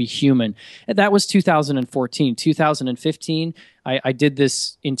trying to be human. And that was 2014. 2015, I did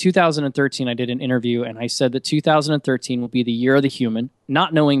this in 2013. I did an interview and I said that 2013 will be the year of the human,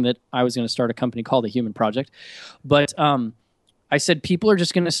 not knowing that I was going to start a company called the Human Project. But I said people are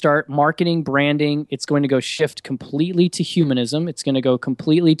just going to start marketing, branding. It's going to go shift completely to humanism. It's going to go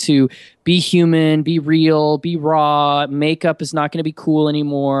completely to be human, be real, be raw. Makeup is not going to be cool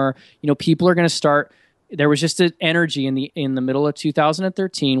anymore. You know, people are going to start. There was just an energy in the middle of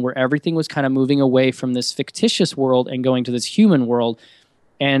 2013 where everything was kind of moving away from this fictitious world and going to this human world.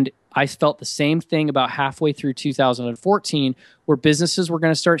 And I felt the same thing about halfway through 2014, where businesses were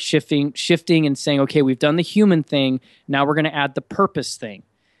going to start shifting and saying, okay, we've done the human thing. Now we're going to add the purpose thing.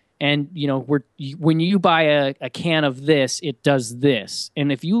 And, you know, when you buy a can of this, it does this.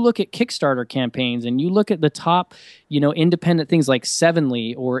 And if you look at Kickstarter campaigns and you look at the top, you know, independent things like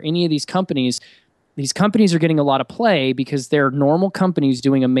Sevenly or any of these companies are getting a lot of play because they're normal companies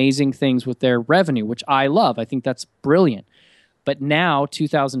doing amazing things with their revenue, which I love. I think that's brilliant. But now,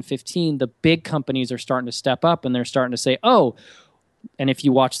 2015, the big companies are starting to step up and they're starting to say, oh, and if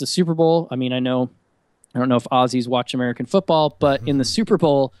you watch the Super Bowl, I mean, I don't know if Aussies watch American football, but in the Super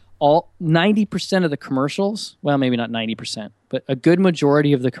Bowl, 90% of the commercials, well, maybe not 90%, but a good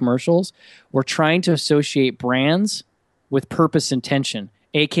majority of the commercials were trying to associate brands with purpose intention.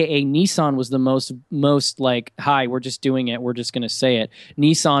 AKA Nissan was the most like, hi, we're just doing it. We're just going to say it.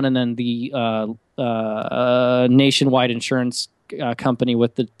 Nissan, and then the Nationwide Insurance company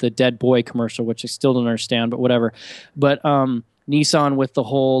with the dead boy commercial, which I still don't understand, but whatever. But Nissan with the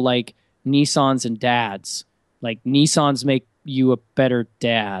whole like Nissans and dads, like Nissans make you a better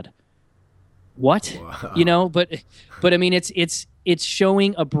dad. What? Wow. You know, but I mean, it's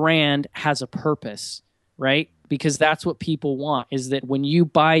showing a brand has a purpose, right? Because that's what people want, is that when you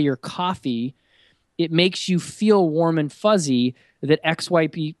buy your coffee, it makes you feel warm and fuzzy that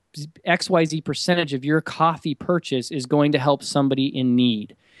XYZ percentage of your coffee purchase is going to help somebody in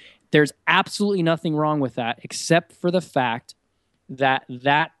need. There's absolutely nothing wrong with that, except for the fact that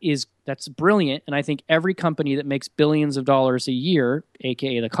that's brilliant. And I think every company that makes billions of dollars a year,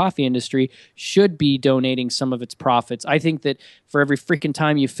 aka the coffee industry, should be donating some of its profits. I think that for every freaking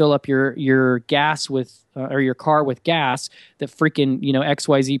time you fill up your gas with or your car with gas, that freaking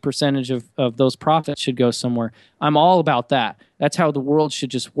XYZ percentage of those profits should go somewhere. I'm all about that. That's how the world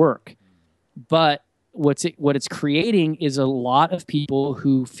should just work. But what it's creating is a lot of people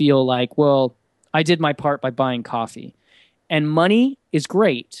who feel like, well, I did my part by buying coffee. And money is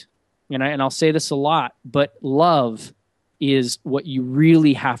great, and I'll say this a lot, but love is what you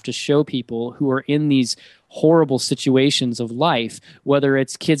really have to show people who are in these horrible situations of life, whether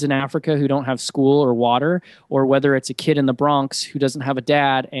it's kids in Africa who don't have school or water, or whether it's a kid in the Bronx who doesn't have a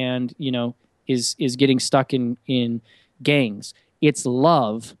dad and is getting stuck in gangs. It's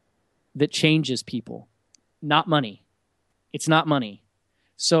love that changes people, not money. It's not money.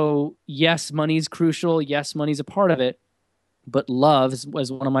 So yes, money is crucial. Yes, money's a part of it. But love,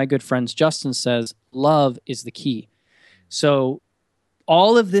 as one of my good friends, Justin, says, love is the key. So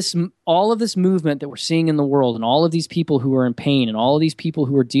all of this movement that we're seeing in the world, and all of these people who are in pain, and all of these people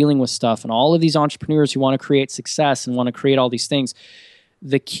who are dealing with stuff, and all of these entrepreneurs who want to create success and want to create all these things,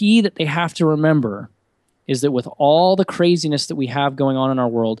 the key that they have to remember is that with all the craziness that we have going on in our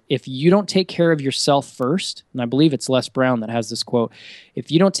world, if you don't take care of yourself first, and I believe it's Les Brown that has this quote, if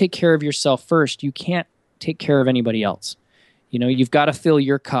you don't take care of yourself first, you can't take care of anybody else. You've got to fill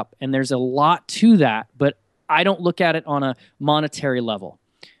your cup, and there's a lot to that, but I don't look at it on a monetary level.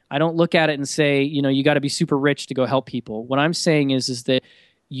 I don't look at it and say, you got to be super rich to go help people. What I'm saying is that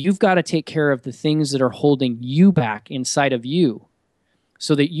you've got to take care of the things that are holding you back inside of you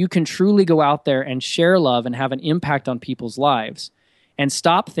so that you can truly go out there and share love and have an impact on people's lives, and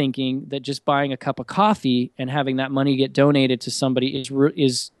stop thinking that just buying a cup of coffee and having that money get donated to somebody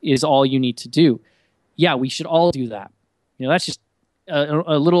is all you need to do. Yeah, we should all do that. That's just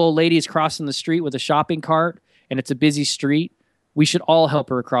a little old lady is crossing the street with a shopping cart, and it's a busy street. We should all help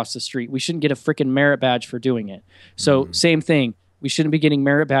her across the street. We shouldn't get a freaking merit badge for doing it. So same thing. We shouldn't be getting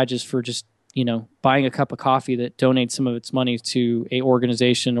merit badges for just, buying a cup of coffee that donates some of its money to a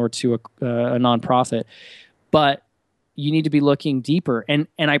organization or to a nonprofit. But you need to be looking deeper. And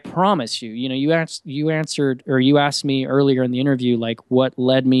I promise you, you asked me earlier in the interview, like what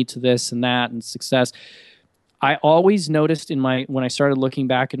led me to this and that and success. I always noticed when I started looking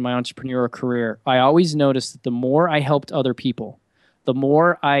back in my entrepreneurial career, I always noticed that the more I helped other people, the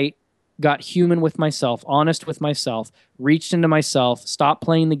more I got human with myself, honest with myself, reached into myself, stopped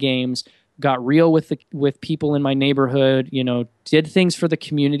playing the games, got real with people in my neighborhood, did things for the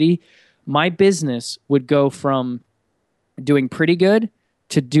community, my business would go from doing pretty good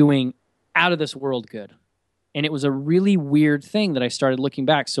to doing out of this world good. And it was a really weird thing that I started looking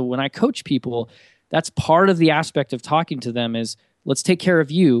back. So when I coach people, that's part of the aspect of talking to them is let's take care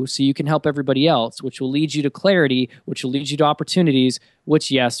of you so you can help everybody else, which will lead you to clarity, which will lead you to opportunities,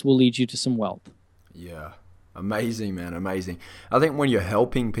 which, yes, will lead you to some wealth. Yeah. Amazing, man. Amazing. I think when you're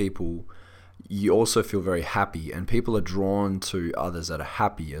helping people, you also feel very happy, and people are drawn to others that are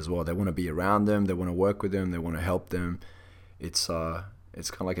happy as well. They want to be around them. They want to work with them. They want to help them. It's kind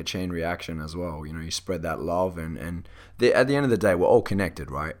of like a chain reaction as well. You spread that love, and at the end of the day, we're all connected,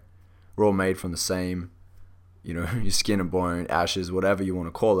 right? We're all made from the same, your skin and bone, ashes, whatever you want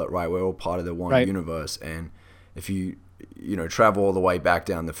to call it, right? We're all part of the one universe. And if you travel all the way back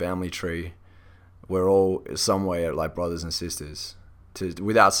down the family tree, we're all some way like brothers and sisters.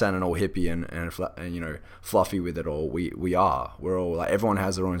 Without sounding all hippie and fluffy with it all, we're all like, everyone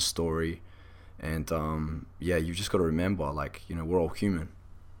has their own story. And you just got to remember, like, we're all human.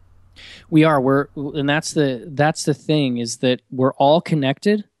 We are. And that's the thing, is that we're all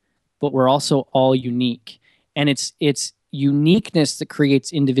connected, but we're also all unique. And it's uniqueness that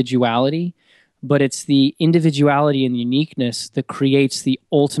creates individuality, but it's the individuality and uniqueness that creates the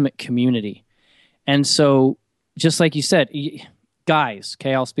ultimate community. And so, just like you said, guys,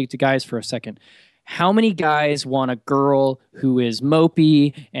 okay, I'll speak to guys for a second. How many guys want a girl who is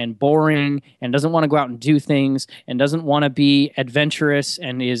mopey and boring and doesn't want to go out and do things and doesn't want to be adventurous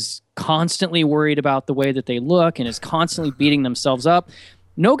and is constantly worried about the way that they look and is constantly beating themselves up?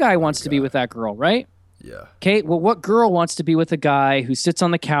 No guy wants to be with that girl, right? Yeah. Okay, well, what girl wants to be with a guy who sits on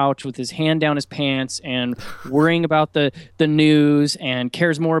the couch with his hand down his pants and worrying about the news and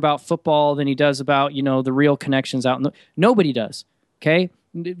cares more about football than he does about, the real connections out in the... Nobody does, okay?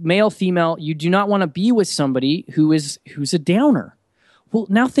 Male, female, you do not want to be with somebody who's a downer. Well,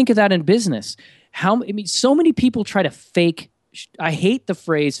 now think of that in business. So many people try to fake... I hate the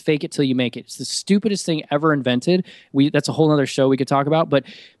phrase "fake it till you make it." It's the stupidest thing ever invented. That's a whole other show we could talk about, but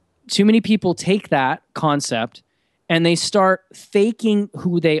too many people take that concept and they start faking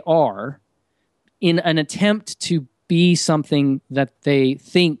who they are in an attempt to be something that they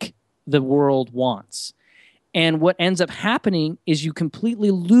think the world wants. And what ends up happening is you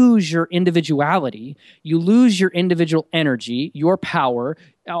completely lose your individuality, you lose your individual energy, your power,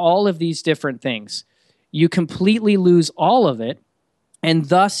 all of these different things. You completely lose all of it, and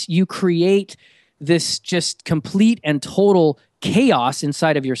thus you create this just complete and total chaos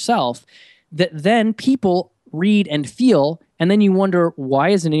inside of yourself that then people read and feel, and then you wonder, why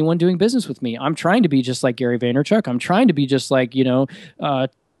isn't anyone doing business with me? I'm trying to be just like Gary Vaynerchuk. I'm trying to be just like,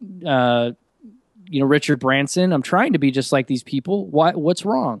 Richard Branson. I'm trying to be just like these people. What's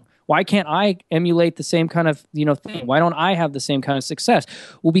wrong? Why can't I emulate the same kind of, thing? Why don't I have the same kind of success?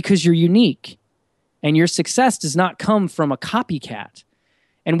 Well, because you're unique, and your success does not come from a copycat.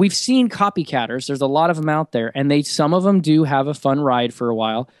 And we've seen copycatters. There's a lot of them out there, and some of them do have a fun ride for a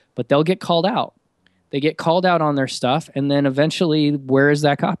while, but they'll get called out. They get called out on their stuff, and then eventually, where is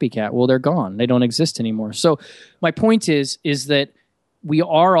that copycat? Well, they're gone. They don't exist anymore. So my point is that we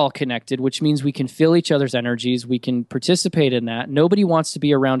are all connected, which means we can feel each other's energies. We can participate in that. Nobody wants to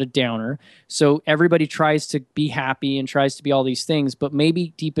be around a downer. So everybody tries to be happy and tries to be all these things, but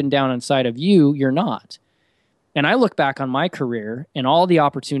maybe deep and down inside of you, you're not. And I look back on my career and all the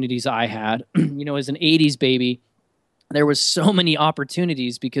opportunities I had, as an 80s baby, there was so many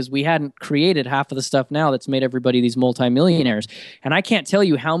opportunities because we hadn't created half of the stuff now that's made everybody these multimillionaires. And I can't tell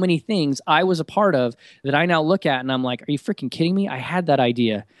you how many things I was a part of that I now look at and I'm like, are you freaking kidding me? I had that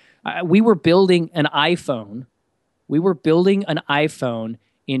idea. We were building an iPhone. In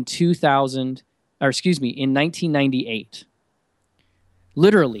 1998.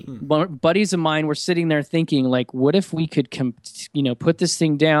 Literally, buddies of mine were sitting there thinking, like, what if we could, put this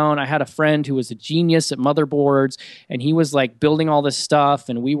thing down? I had a friend who was a genius at motherboards, and he was like building all this stuff,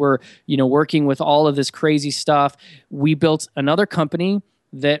 and we were, working with all of this crazy stuff. We built another company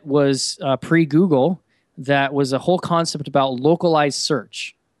that was pre-Google, that was a whole concept about localized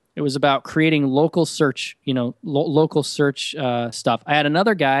search. It was about creating local search, local search stuff. I had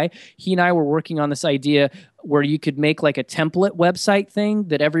another guy, he and I were working on this idea where you could make like a template website thing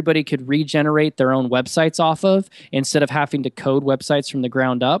that everybody could regenerate their own websites off of instead of having to code websites from the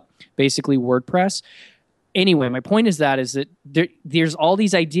ground up, basically WordPress. Anyway, my point is that there's all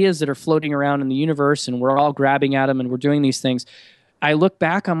these ideas that are floating around in the universe, and we're all grabbing at them and we're doing these things. I look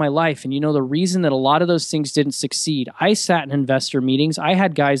back on my life, and the reason that a lot of those things didn't succeed, I sat in investor meetings. I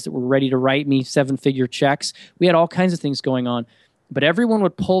had guys that were ready to write me 7-figure checks. We had all kinds of things going on, but everyone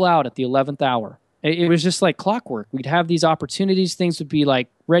would pull out at the 11th hour. It was just like clockwork. We'd have these opportunities, things would be like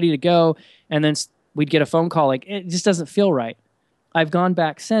ready to go, and then we'd get a phone call like, it just doesn't feel right. I've gone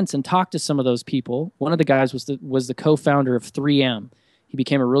back since and talked to some of those people. One of the guys was the co-founder of 3M. He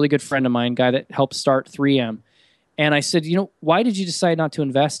became a really good friend of mine, guy that helped start 3M. And I said, why did you decide not to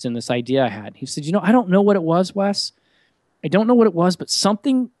invest in this idea I had? He said, I don't know what it was, Wes. I don't know what it was, but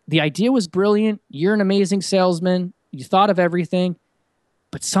the idea was brilliant. You're an amazing salesman. You thought of everything,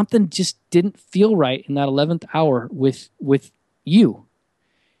 but something just didn't feel right in that 11th hour with you.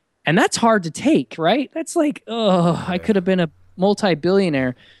 And that's hard to take, right? That's like, I could have been a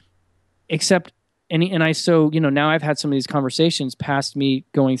multi-billionaire, except, now I've had some of these conversations past me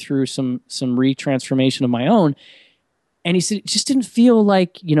going through some retransformation of my own. And he said, it just didn't feel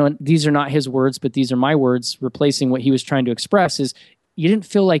like, these are not his words, but these are my words replacing what he was trying to express, is you didn't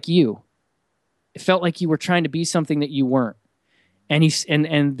feel like you. It felt like you were trying to be something that you weren't. And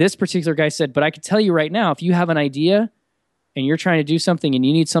and this particular guy said, but I could tell you right now, if you have an idea and you're trying to do something and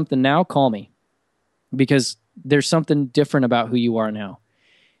you need something now, call me, because there's something different about who you are now.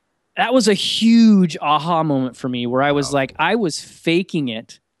 That was a huge aha moment for me, where I was like, I was faking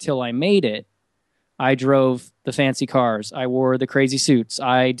it till I made it. I drove the fancy cars. I wore the crazy suits.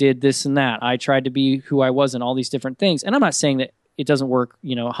 I did this and that. I tried to be who I wasn't, all these different things. And I'm not saying that it doesn't work,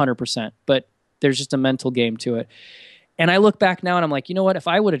 100%, but there's just a mental game to it. And I look back now and I'm like, you know what? If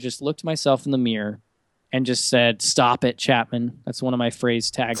I would have just looked myself in the mirror and just said, "Stop it, Chapman." That's one of my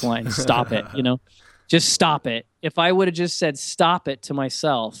phrase taglines. Stop it, just stop it. If I would have just said, "Stop it" to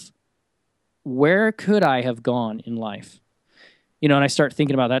myself, where could I have gone in life? And I start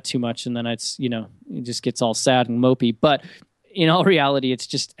thinking about that too much, and then it just gets all sad and mopey. But in all reality, it's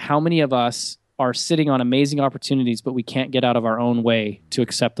just how many of us are sitting on amazing opportunities, but we can't get out of our own way to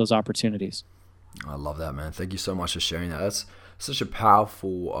accept those opportunities. I love that, man. Thank you so much for sharing that. That's such a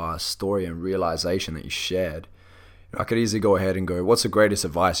powerful story and realization that you shared. I could easily go ahead and go, what's the greatest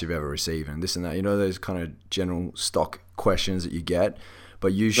advice you've ever received? And this and that, those kind of general stock questions that you get.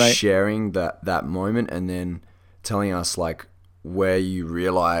 But you sharing that moment and then telling us like where you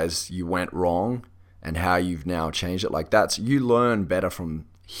realize you went wrong and how you've now changed it, like you learn better from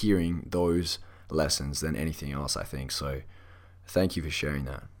hearing those lessons than anything else, I think. So thank you for sharing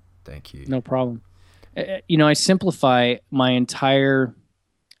that. Thank you. No problem. I simplify my entire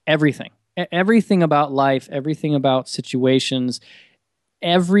everything about life, everything about situations,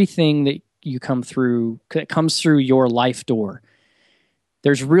 everything that you comes through your life door.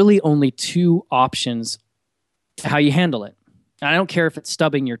 There's really only two options to how you handle it. And I don't care if it's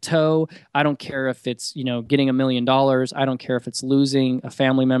stubbing your toe. I don't care if it's, getting $1 million. I don't care if it's losing a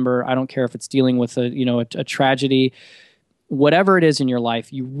family member. I don't care if it's dealing with a tragedy. Whatever it is in your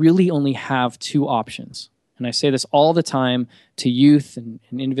life, you really only have two options. And I say this all the time to youth and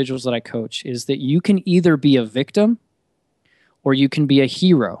individuals that I coach, is that you can either be a victim or you can be a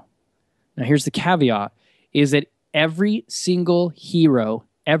hero. Now, here's the caveat, is that every single hero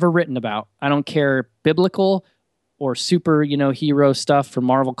ever written about, I don't care biblical or super, hero stuff from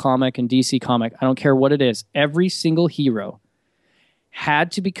Marvel comic and DC comic, I don't care what it is, every single hero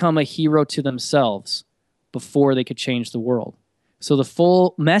had to become a hero to themselves before they could change the world. So the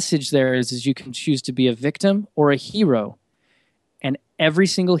full message there is you can choose to be a victim or a hero. And every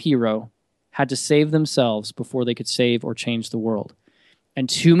single hero had to save themselves before they could save or change the world. And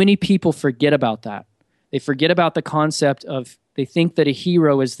too many people forget about that. They forget about the concept of, they think that a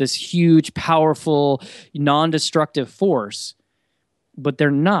hero is this huge, powerful, non-destructive force, but they're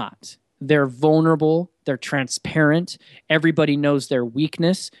not. They're vulnerable. They're transparent. Everybody knows their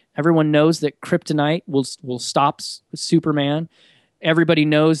weakness. Everyone knows that kryptonite will stop Superman. Everybody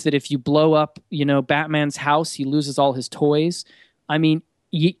knows that if you blow up, Batman's house, he loses all his toys. I mean,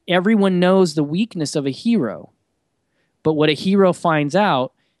 everyone knows the weakness of a hero. But what a hero finds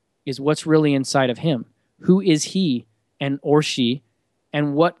out is what's really inside of him. Who is he or she,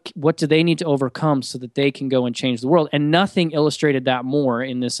 and what do they need to overcome so that they can go and change the world? And nothing illustrated that more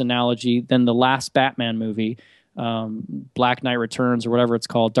in this analogy than the last Batman movie, Black Knight Returns or whatever it's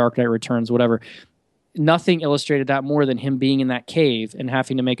called, Dark Knight Returns, whatever. Nothing illustrated that more than him being in that cave and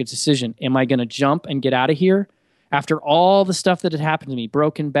having to make a decision. Am I going to jump and get out of here? After all the stuff that had happened to me,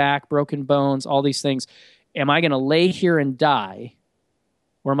 broken back, broken bones, all these things, am I going to lay here and die,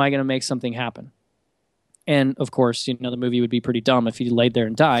 or am I going to make something happen? And of course, the movie would be pretty dumb if you laid there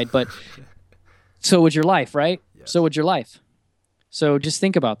and died, but so would your life, right? Yes. So would your life. So just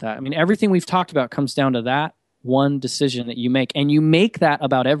think about that. I mean, everything we've talked about comes down to that one decision that you make, and you make that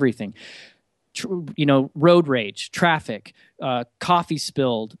about everything. Road rage, traffic, coffee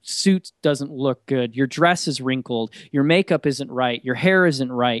spilled, suit doesn't look good, your dress is wrinkled, your makeup isn't right, your hair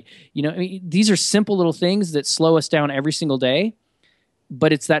isn't right. These are simple little things that slow us down every single day.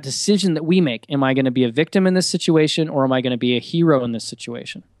 But it's that decision that we make. Am I going to be a victim in this situation, or am I going to be a hero in this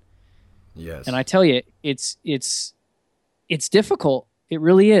situation? Yes. And I tell you, it's difficult. It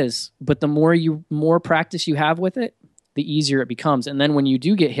really is. But the more practice you have with it, the easier it becomes. And then when you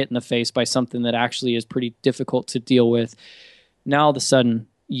do get hit in the face by something that actually is pretty difficult to deal with, now all of a sudden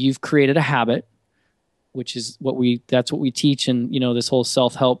you've created a habit, which is that's what we teach in, this whole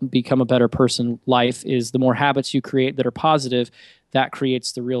self-help, become a better person life, is the more habits you create that are positive, that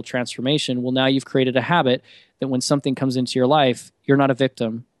creates the real transformation. Well, now you've created a habit that when something comes into your life, you're not a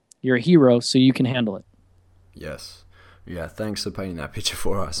victim, you're a hero, so you can handle it. Yes. Yeah, thanks for painting that picture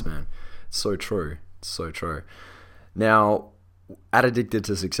for us, man. It's so true. It's so true. Now, at Addicted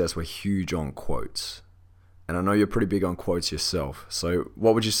to Success, we're huge on quotes. And I know you're pretty big on quotes yourself. So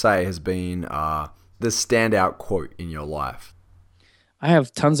what would you say has been the standout quote in your life? I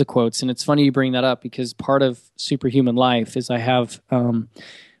have tons of quotes, and it's funny you bring that up, because part of Superhuman Life is I have,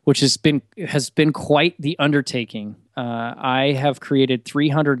 which has been quite the undertaking. I have created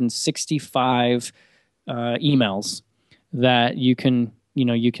 365 emails that you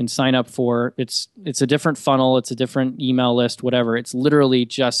can sign up for. It's a different funnel, it's a different email list, whatever. It's literally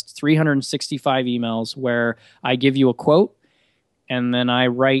just 365 emails where I give you a quote, and then I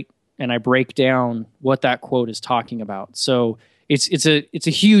write and I break down what that quote is talking about. So it's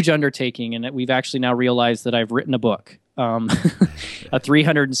a huge undertaking, and we've actually now realized that I've written a book, a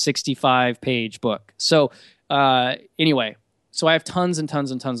 365 page book. So anyway, so I have tons and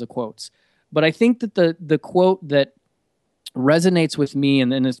tons and tons of quotes, but I think that the quote that resonates with me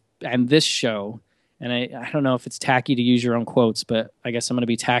and this show, and I don't know if it's tacky to use your own quotes, but I guess I'm going to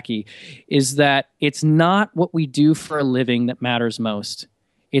be tacky, is that it's not what we do for a living that matters most.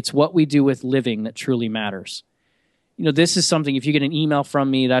 It's what we do with living that truly matters. You know, this is something, if you get an email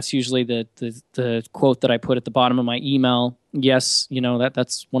from me, that's usually the quote that I put at the bottom of my email. Yes, you know,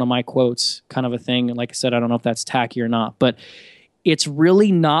 that's one of my quotes, kind of a thing. Like I said, I don't know if that's tacky or not, but it's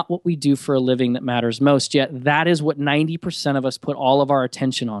really not what we do for a living that matters most, yet that is what 90% of us put all of our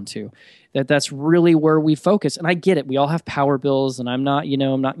attention onto. That's really where we focus. And I get it. We all have power bills, and I'm not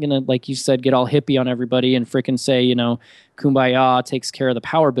going to, like you said, get all hippie on everybody and freaking say, you know, kumbaya takes care of the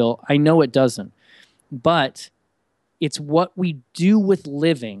power bill. I know it doesn't. But it's what we do with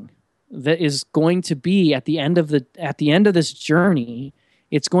living that is going to be at the end of this journey.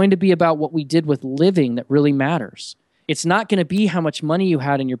 It's going to be about what we did with living that really matters. It's not going to be how much money you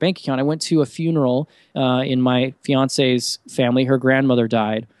had in your bank account. I went to a funeral in my fiance's family. Her grandmother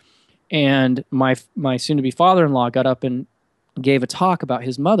died, and my soon-to-be father-in-law got up and gave a talk about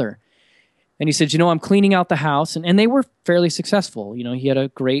his mother. And he said, you know, I'm cleaning out the house, and they were fairly successful. You know, he had a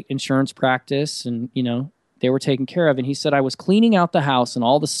great insurance practice, and you know, they were taken care of. And he said, I was cleaning out the house and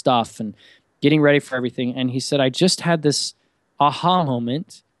all the stuff and getting ready for everything. And he said, I just had this aha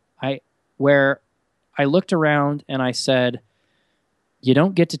moment where I looked around and I said, you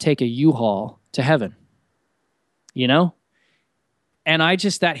don't get to take a U-Haul to heaven, you know? And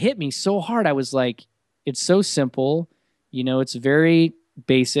that hit me so hard. I was like, it's so simple, you know, it's very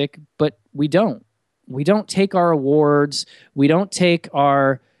basic, but we don't take our awards. We don't take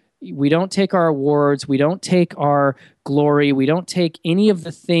our awards. We don't take our glory. We don't take any of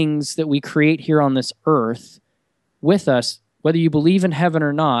the things that we create here on this earth with us, whether you believe in heaven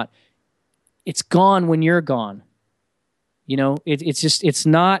or not. It's gone when you're gone. You know, it's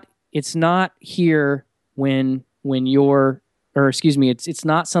not here when you're, or excuse me, it's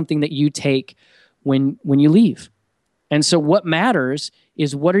not something that you take when you leave. And so what matters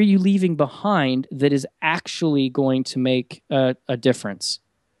is, what are you leaving behind that is actually going to make a difference?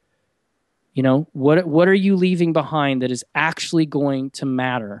 You know, what are you leaving behind that is actually going to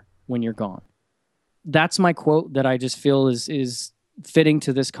matter when you're gone? That's my quote that I just feel is fitting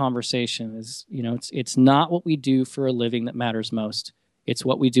to this conversation. Is, you know, it's not what we do for a living that matters most. It's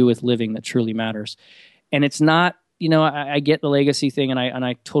what we do with living that truly matters. And it's not, you know, I get the legacy thing, and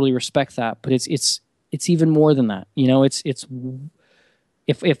I totally respect that, but it's even more than that. You know,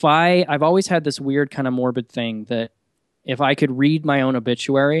 I've always had this weird kind of morbid thing that if I could read my own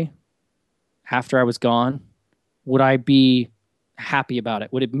obituary after I was gone, would I be happy about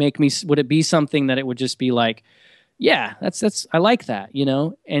it? Would it be something that it would just be like, yeah, that's I like that, you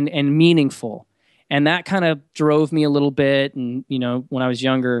know, and meaningful. And that kind of drove me a little bit, and you know, when I was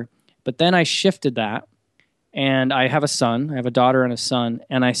younger. But then I shifted that, and I have a son. I have a daughter and a son,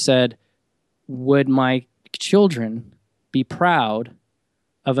 and I said, would my children be proud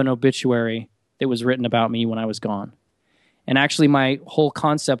of an obituary that was written about me when I was gone? And actually, my whole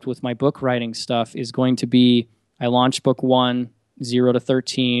concept with my book writing stuff is going to be, I launch book 1, 0 to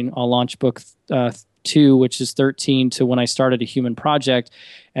 13. I'll launch book 2, which is 13 to when I started A Human Project.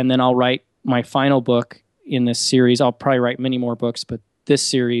 And then I'll write my final book in this series. I'll probably write many more books, but this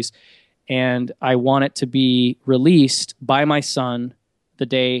series. And I want it to be released by my son the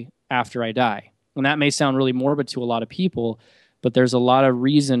day after I die. And that may sound really morbid to a lot of people, but there's a lot of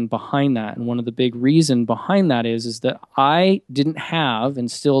reason behind that. And one of the big reason behind that is that I didn't have,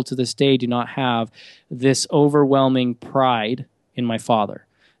 and still to this day do not have, this overwhelming pride in my father.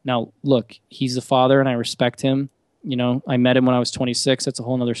 Now, look, he's a father and I respect him. You know, I met him when I was 26. That's a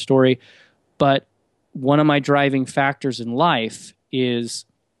whole other story. But one of my driving factors in life is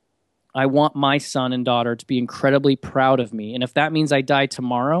I want my son and daughter to be incredibly proud of me. And if that means I die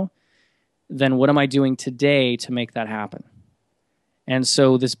tomorrow, then what am I doing today to make that happen? And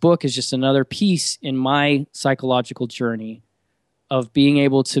so this book is just another piece in my psychological journey of being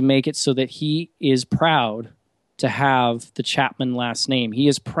able to make it so that he is proud to have the Chapman last name. He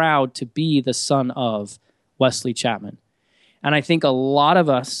is proud to be the son of Wesley Chapman. And I think a lot of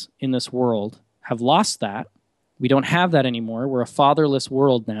us in this world have lost that. We don't have that anymore. We're a fatherless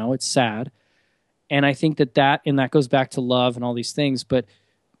world now. It's sad. And I think that goes back to love and all these things, but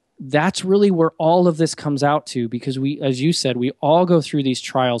that's really where all of this comes out to, because we, as you said, we all go through these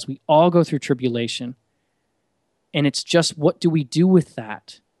trials. We all go through tribulation. And it's just, what do we do with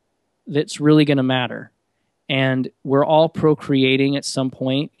that? that's really going to matter. And we're all procreating at some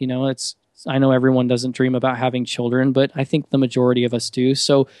point. I know everyone doesn't dream about having children, but I think the majority of us do.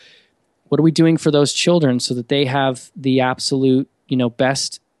 So what are we doing for those children so that they have the absolute,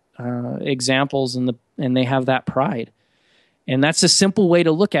 best examples and they have that pride? And that's a simple way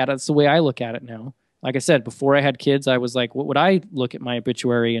to look at it. It's the way I look at it now. Like I said, before I had kids, I was like, what would I look at my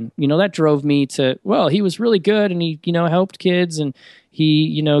obituary? And, that drove me to, well, he was really good and he, helped kids and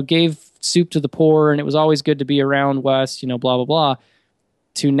he, gave soup to the poor and it was always good to be around Wes, blah, blah, blah,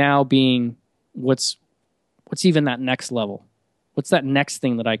 to now being what's even that next level? What's that next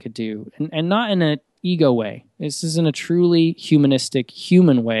thing that I could do? And not in an ego way. This is in a truly humanistic,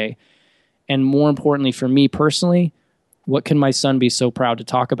 human way. And more importantly for me personally, what can my son be so proud to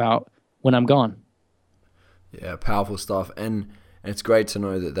talk about when I'm gone? Yeah, powerful stuff. And it's great to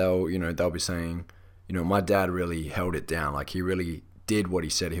know that they'll be saying, my dad really held it down. Like he really did what he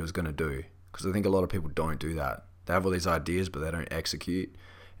said he was going to do. Because I think a lot of people don't do that. They have all these ideas, but they don't execute.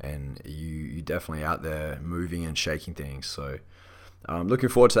 And you definitely out there moving and shaking things. So I'm looking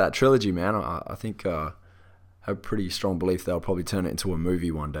forward to that trilogy, man. I think I have a pretty strong belief they'll probably turn it into a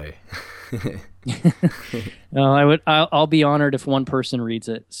movie one day. No, I'll be honored if one person reads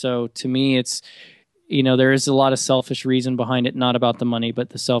it. So to me, it's, there is a lot of selfish reason behind it, not about the money, but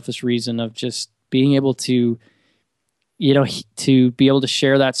the selfish reason of just being able to, to be able to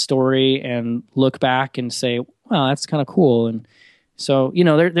share that story and look back and say, wow, that's kind of cool. And so,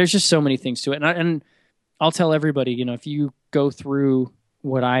 there's just so many things to it. And I'll tell everybody, if you go through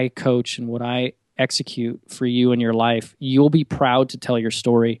what I coach and what I execute for you in your life, you'll be proud to tell your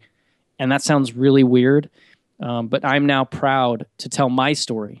story. And that sounds really weird, but I'm now proud to tell my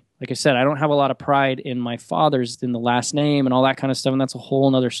story. Like I said, I don't have a lot of pride in my father's, in the last name and all that kind of stuff, and that's a whole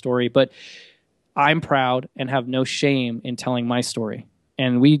nother story. But I'm proud and have no shame in telling my story.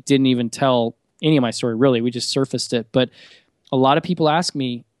 And we didn't even tell any of my story, really. We just surfaced it. But a lot of people ask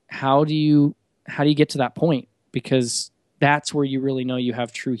me, how do you get to that point? Because that's where you really know you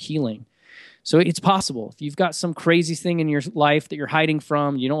have true healing. So it's possible. If you've got some crazy thing in your life that you're hiding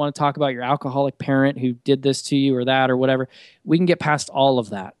from, you don't want to talk about your alcoholic parent who did this to you or that or whatever, we can get past all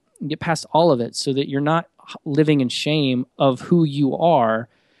of that. Get past all of it so that you're not living in shame of who you are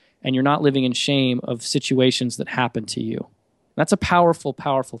and you're not living in shame of situations that happen to you. That's a powerful,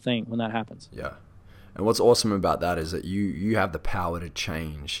 powerful thing when that happens. Yeah. And what's awesome about that is that you have the power to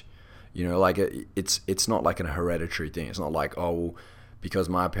change. Like it's not like an hereditary thing. It's not like, oh, well, because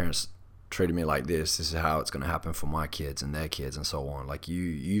my parents treated me like this is how it's going to happen for my kids and their kids and so on. Like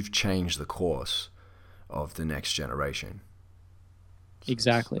you've changed the course of the next generation. So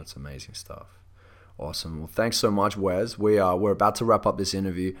exactly. That's amazing stuff. Awesome. Well, thanks so much, Wes. We're about to wrap up this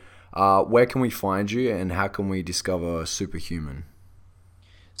interview. Where can we find you and how can we discover Superhuman?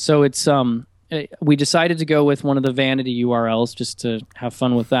 So it's we decided to go with one of the vanity URLs just to have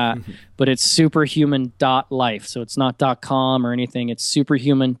fun with that, but it's superhuman.life. So it's not .com or anything. It's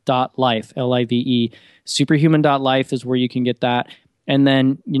superhuman.life, Live. Superhuman.life is where you can get that. And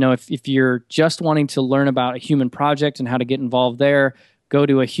then, if you're just wanting to learn about a human project and how to get involved there, go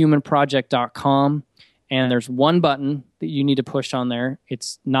to ahumanproject.com. And there's one button that you need to push on there.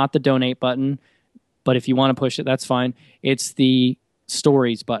 It's not the donate button, but if you want to push it, that's fine. It's the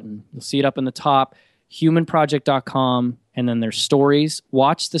stories button. You'll see it up in the top, humanproject.com, and then there's stories.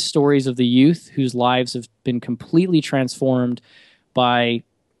 Watch the stories of the youth whose lives have been completely transformed by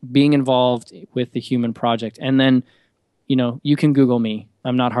being involved with the Human Project. And then, you can Google me.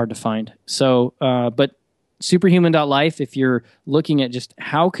 I'm not hard to find. So, but superhuman.life, if you're looking at just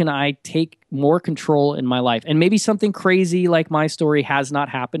how can I take more control in my life, and maybe something crazy like my story has not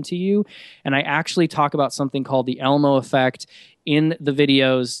happened to you, and I actually talk about something called the Elmo effect in the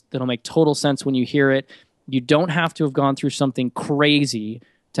videos that'll make total sense when you hear it. You don't have to have gone through something crazy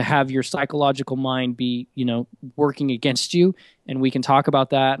to have your psychological mind be, working against you, and we can talk about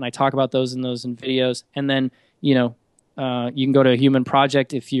that, and I talk about those in videos. And then, you can go to a Human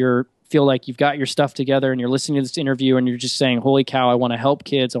Project if you feel like you've got your stuff together and you're listening to this interview and you're just saying, holy cow, I want to help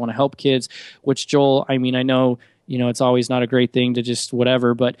kids. Which, Joel, I know, it's always not a great thing to just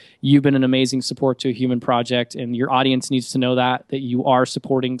whatever, but you've been an amazing support to a Human Project, and your audience needs to know that you are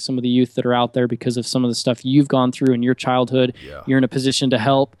supporting some of the youth that are out there because of some of the stuff you've gone through in your childhood. Yeah. You're in a position to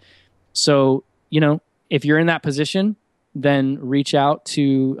help. So, if you're in that position, then reach out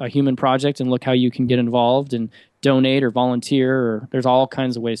to a Human Project and look how you can get involved and donate or volunteer, or there's all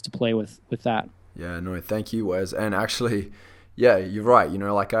kinds of ways to play with that. Yeah, no, thank you, Wes. And actually, yeah, you're right.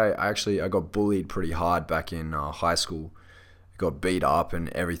 I got bullied pretty hard back in high school. Got beat up and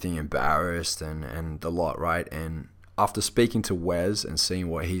everything, embarrassed and the lot, right? And after speaking to Wes and seeing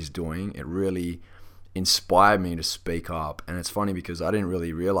what he's doing, it really inspired me to speak up. And it's funny because I didn't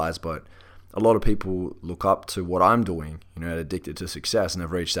really realize, but a lot of people look up to what I'm doing, you know, at Addicted to Success, and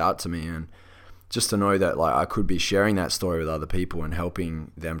have reached out to me. And just to know that like I could be sharing that story with other people and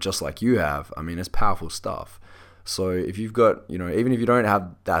helping them just like you have, I mean, it's powerful stuff. So if you've got, you know, even if you don't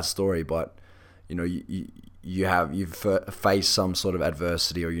have that story, but you know, you've faced some sort of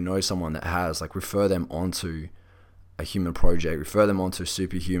adversity, or you know someone that has, like, refer them onto a human project, refer them onto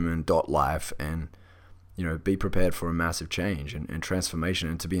superhuman.life, and, you know, be prepared for a massive change and transformation,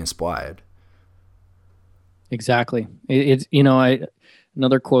 and to be inspired. Exactly. It's, you know,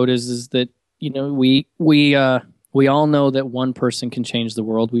 another quote is that, you know, we all know that one person can change the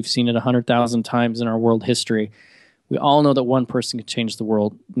world. We've seen it 100,000 times in our world history. We all know that one person can change the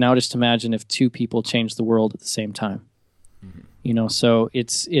world. Now just imagine if two people change the world at the same time. Mm-hmm. You know, so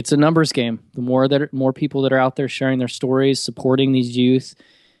it's a numbers game. The more people that are out there sharing their stories, supporting these youth,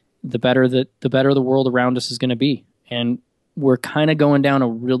 the better the world around us is going to be. And we're kind of going down a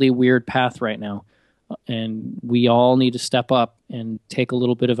really weird path right now. And we all need to step up and take a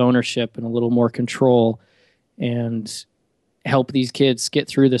little bit of ownership and a little more control and help these kids get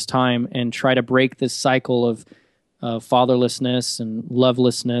through this time and try to break this cycle of fatherlessness and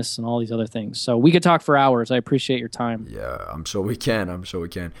lovelessness and all these other things. So we could talk for hours. I appreciate your time. Yeah, I'm sure we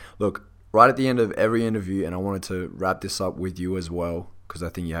can. Look, right at the end of every interview, and I wanted to wrap this up with you as well, because I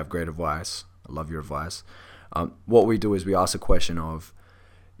think you have great advice. I love your advice. What we do is we ask a question of,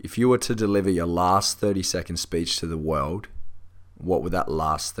 if you were to deliver your last 30-second speech to the world, what would that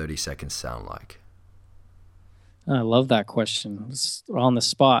last 30 seconds sound like? I love that question. It's on the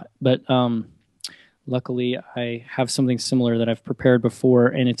spot. But luckily, I have something similar that I've prepared before,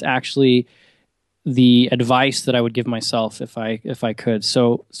 and it's actually the advice that I would give myself if I could.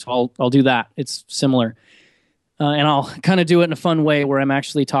 So I'll do that. It's similar. And I'll kind of do it in a fun way where I'm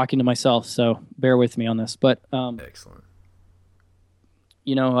actually talking to myself. So bear with me on this. But excellent.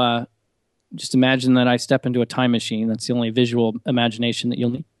 You know, just imagine that I step into a time machine. That's the only visual imagination that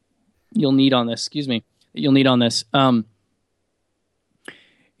you'll need on this. Excuse me. That you'll need on this. You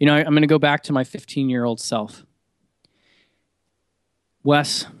know, I'm going to go back to my 15-year-old self.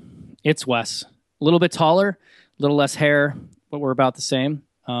 Wes. It's Wes. A little bit taller, a little less hair, but we're about the same.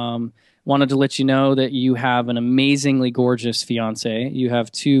 Wanted to let you know that you have an amazingly gorgeous fiance. You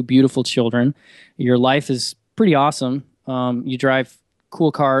have 2 beautiful children. Your life is pretty awesome. You drive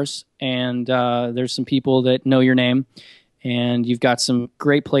cool cars, and there's some people that know your name, and you've got some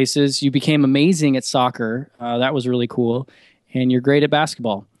great places. You became amazing at soccer. That was really cool. And you're great at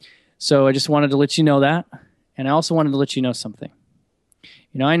basketball. So I just wanted to let you know that. And I also wanted to let you know something.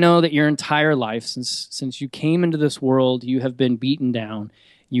 You know, I know that your entire life, since you came into this world, you have been beaten down.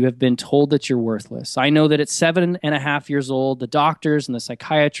 You have been told that you're worthless. I know that at 7.5 years old, the doctors and the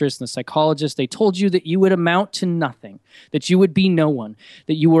psychiatrists and the psychologists, they told you that you would amount to nothing, that you would be no one,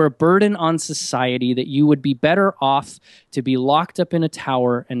 that you were a burden on society, that you would be better off to be locked up in a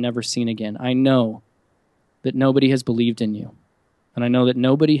tower and never seen again. I know that nobody has believed in you. And I know that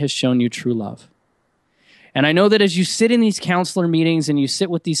nobody has shown you true love. And I know that as you sit in these counselor meetings and you sit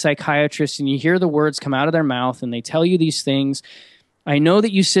with these psychiatrists and you hear the words come out of their mouth and they tell you these things, I know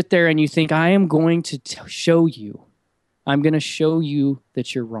that you sit there and you think, I am going to show you. I'm going to show you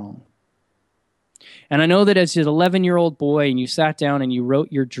that you're wrong. And I know that as an 11-year-old boy and you sat down and you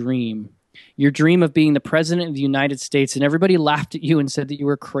wrote your dream of being the president of the United States, and everybody laughed at you and said that you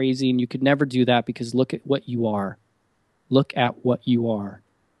were crazy and you could never do that because look at what you are. Look at what you are.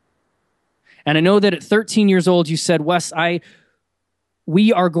 And I know that at 13 years old, you said, Wes,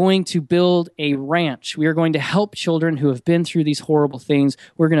 we are going to build a ranch. We are going to help children who have been through these horrible things.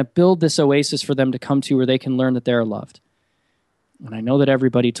 We're going to build this oasis for them to come to where they can learn that they're loved. And I know that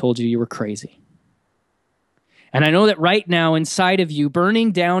everybody told you were crazy. And I know that right now inside of you,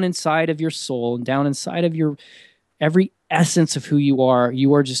 burning down inside of your soul and down inside of your every essence of who you are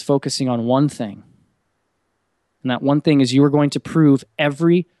just focusing on one thing. And that one thing is you are going to prove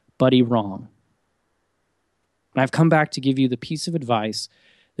everybody wrong. And I've come back to give you the piece of advice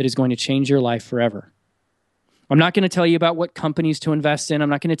that is going to change your life forever. I'm not going to tell you about what companies to invest in. I'm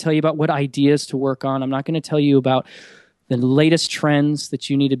not going to tell you about what ideas to work on. I'm not going to tell you about the latest trends that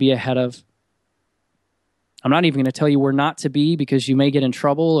you need to be ahead of. I'm not even going to tell you where not to be because you may get in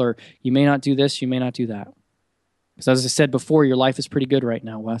trouble or you may not do this, you may not do that. Because as I said before, your life is pretty good right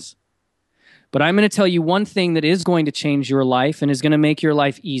now, Wes. But I'm going to tell you one thing that is going to change your life and is going to make your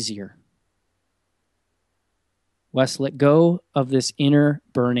life easier. Wes, let go of this inner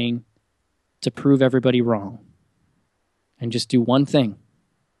burning to prove everybody wrong. And just do one thing.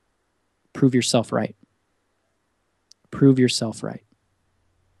 Prove yourself right. Prove yourself right.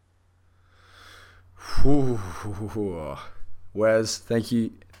 Wes, thank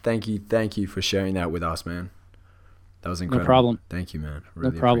you for sharing that with us, man. That was incredible. No problem. Thank you, man.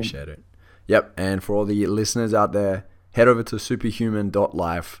 Really No problem. appreciate it. Yep, and for all the listeners out there, head over to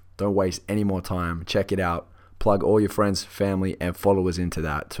superhuman.life. Don't waste any more time. Check it out. Plug all your friends, family, and followers into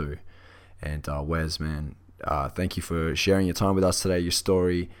that too. And Wes, man, thank you for sharing your time with us today, your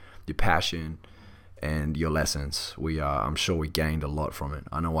story, your passion, and your lessons. I'm sure we gained a lot from it.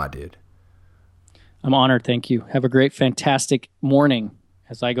 I know I did. I'm honored. Thank you. Have a great, fantastic morning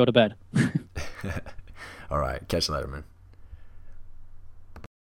as I go to bed. All right. Catch you later, man.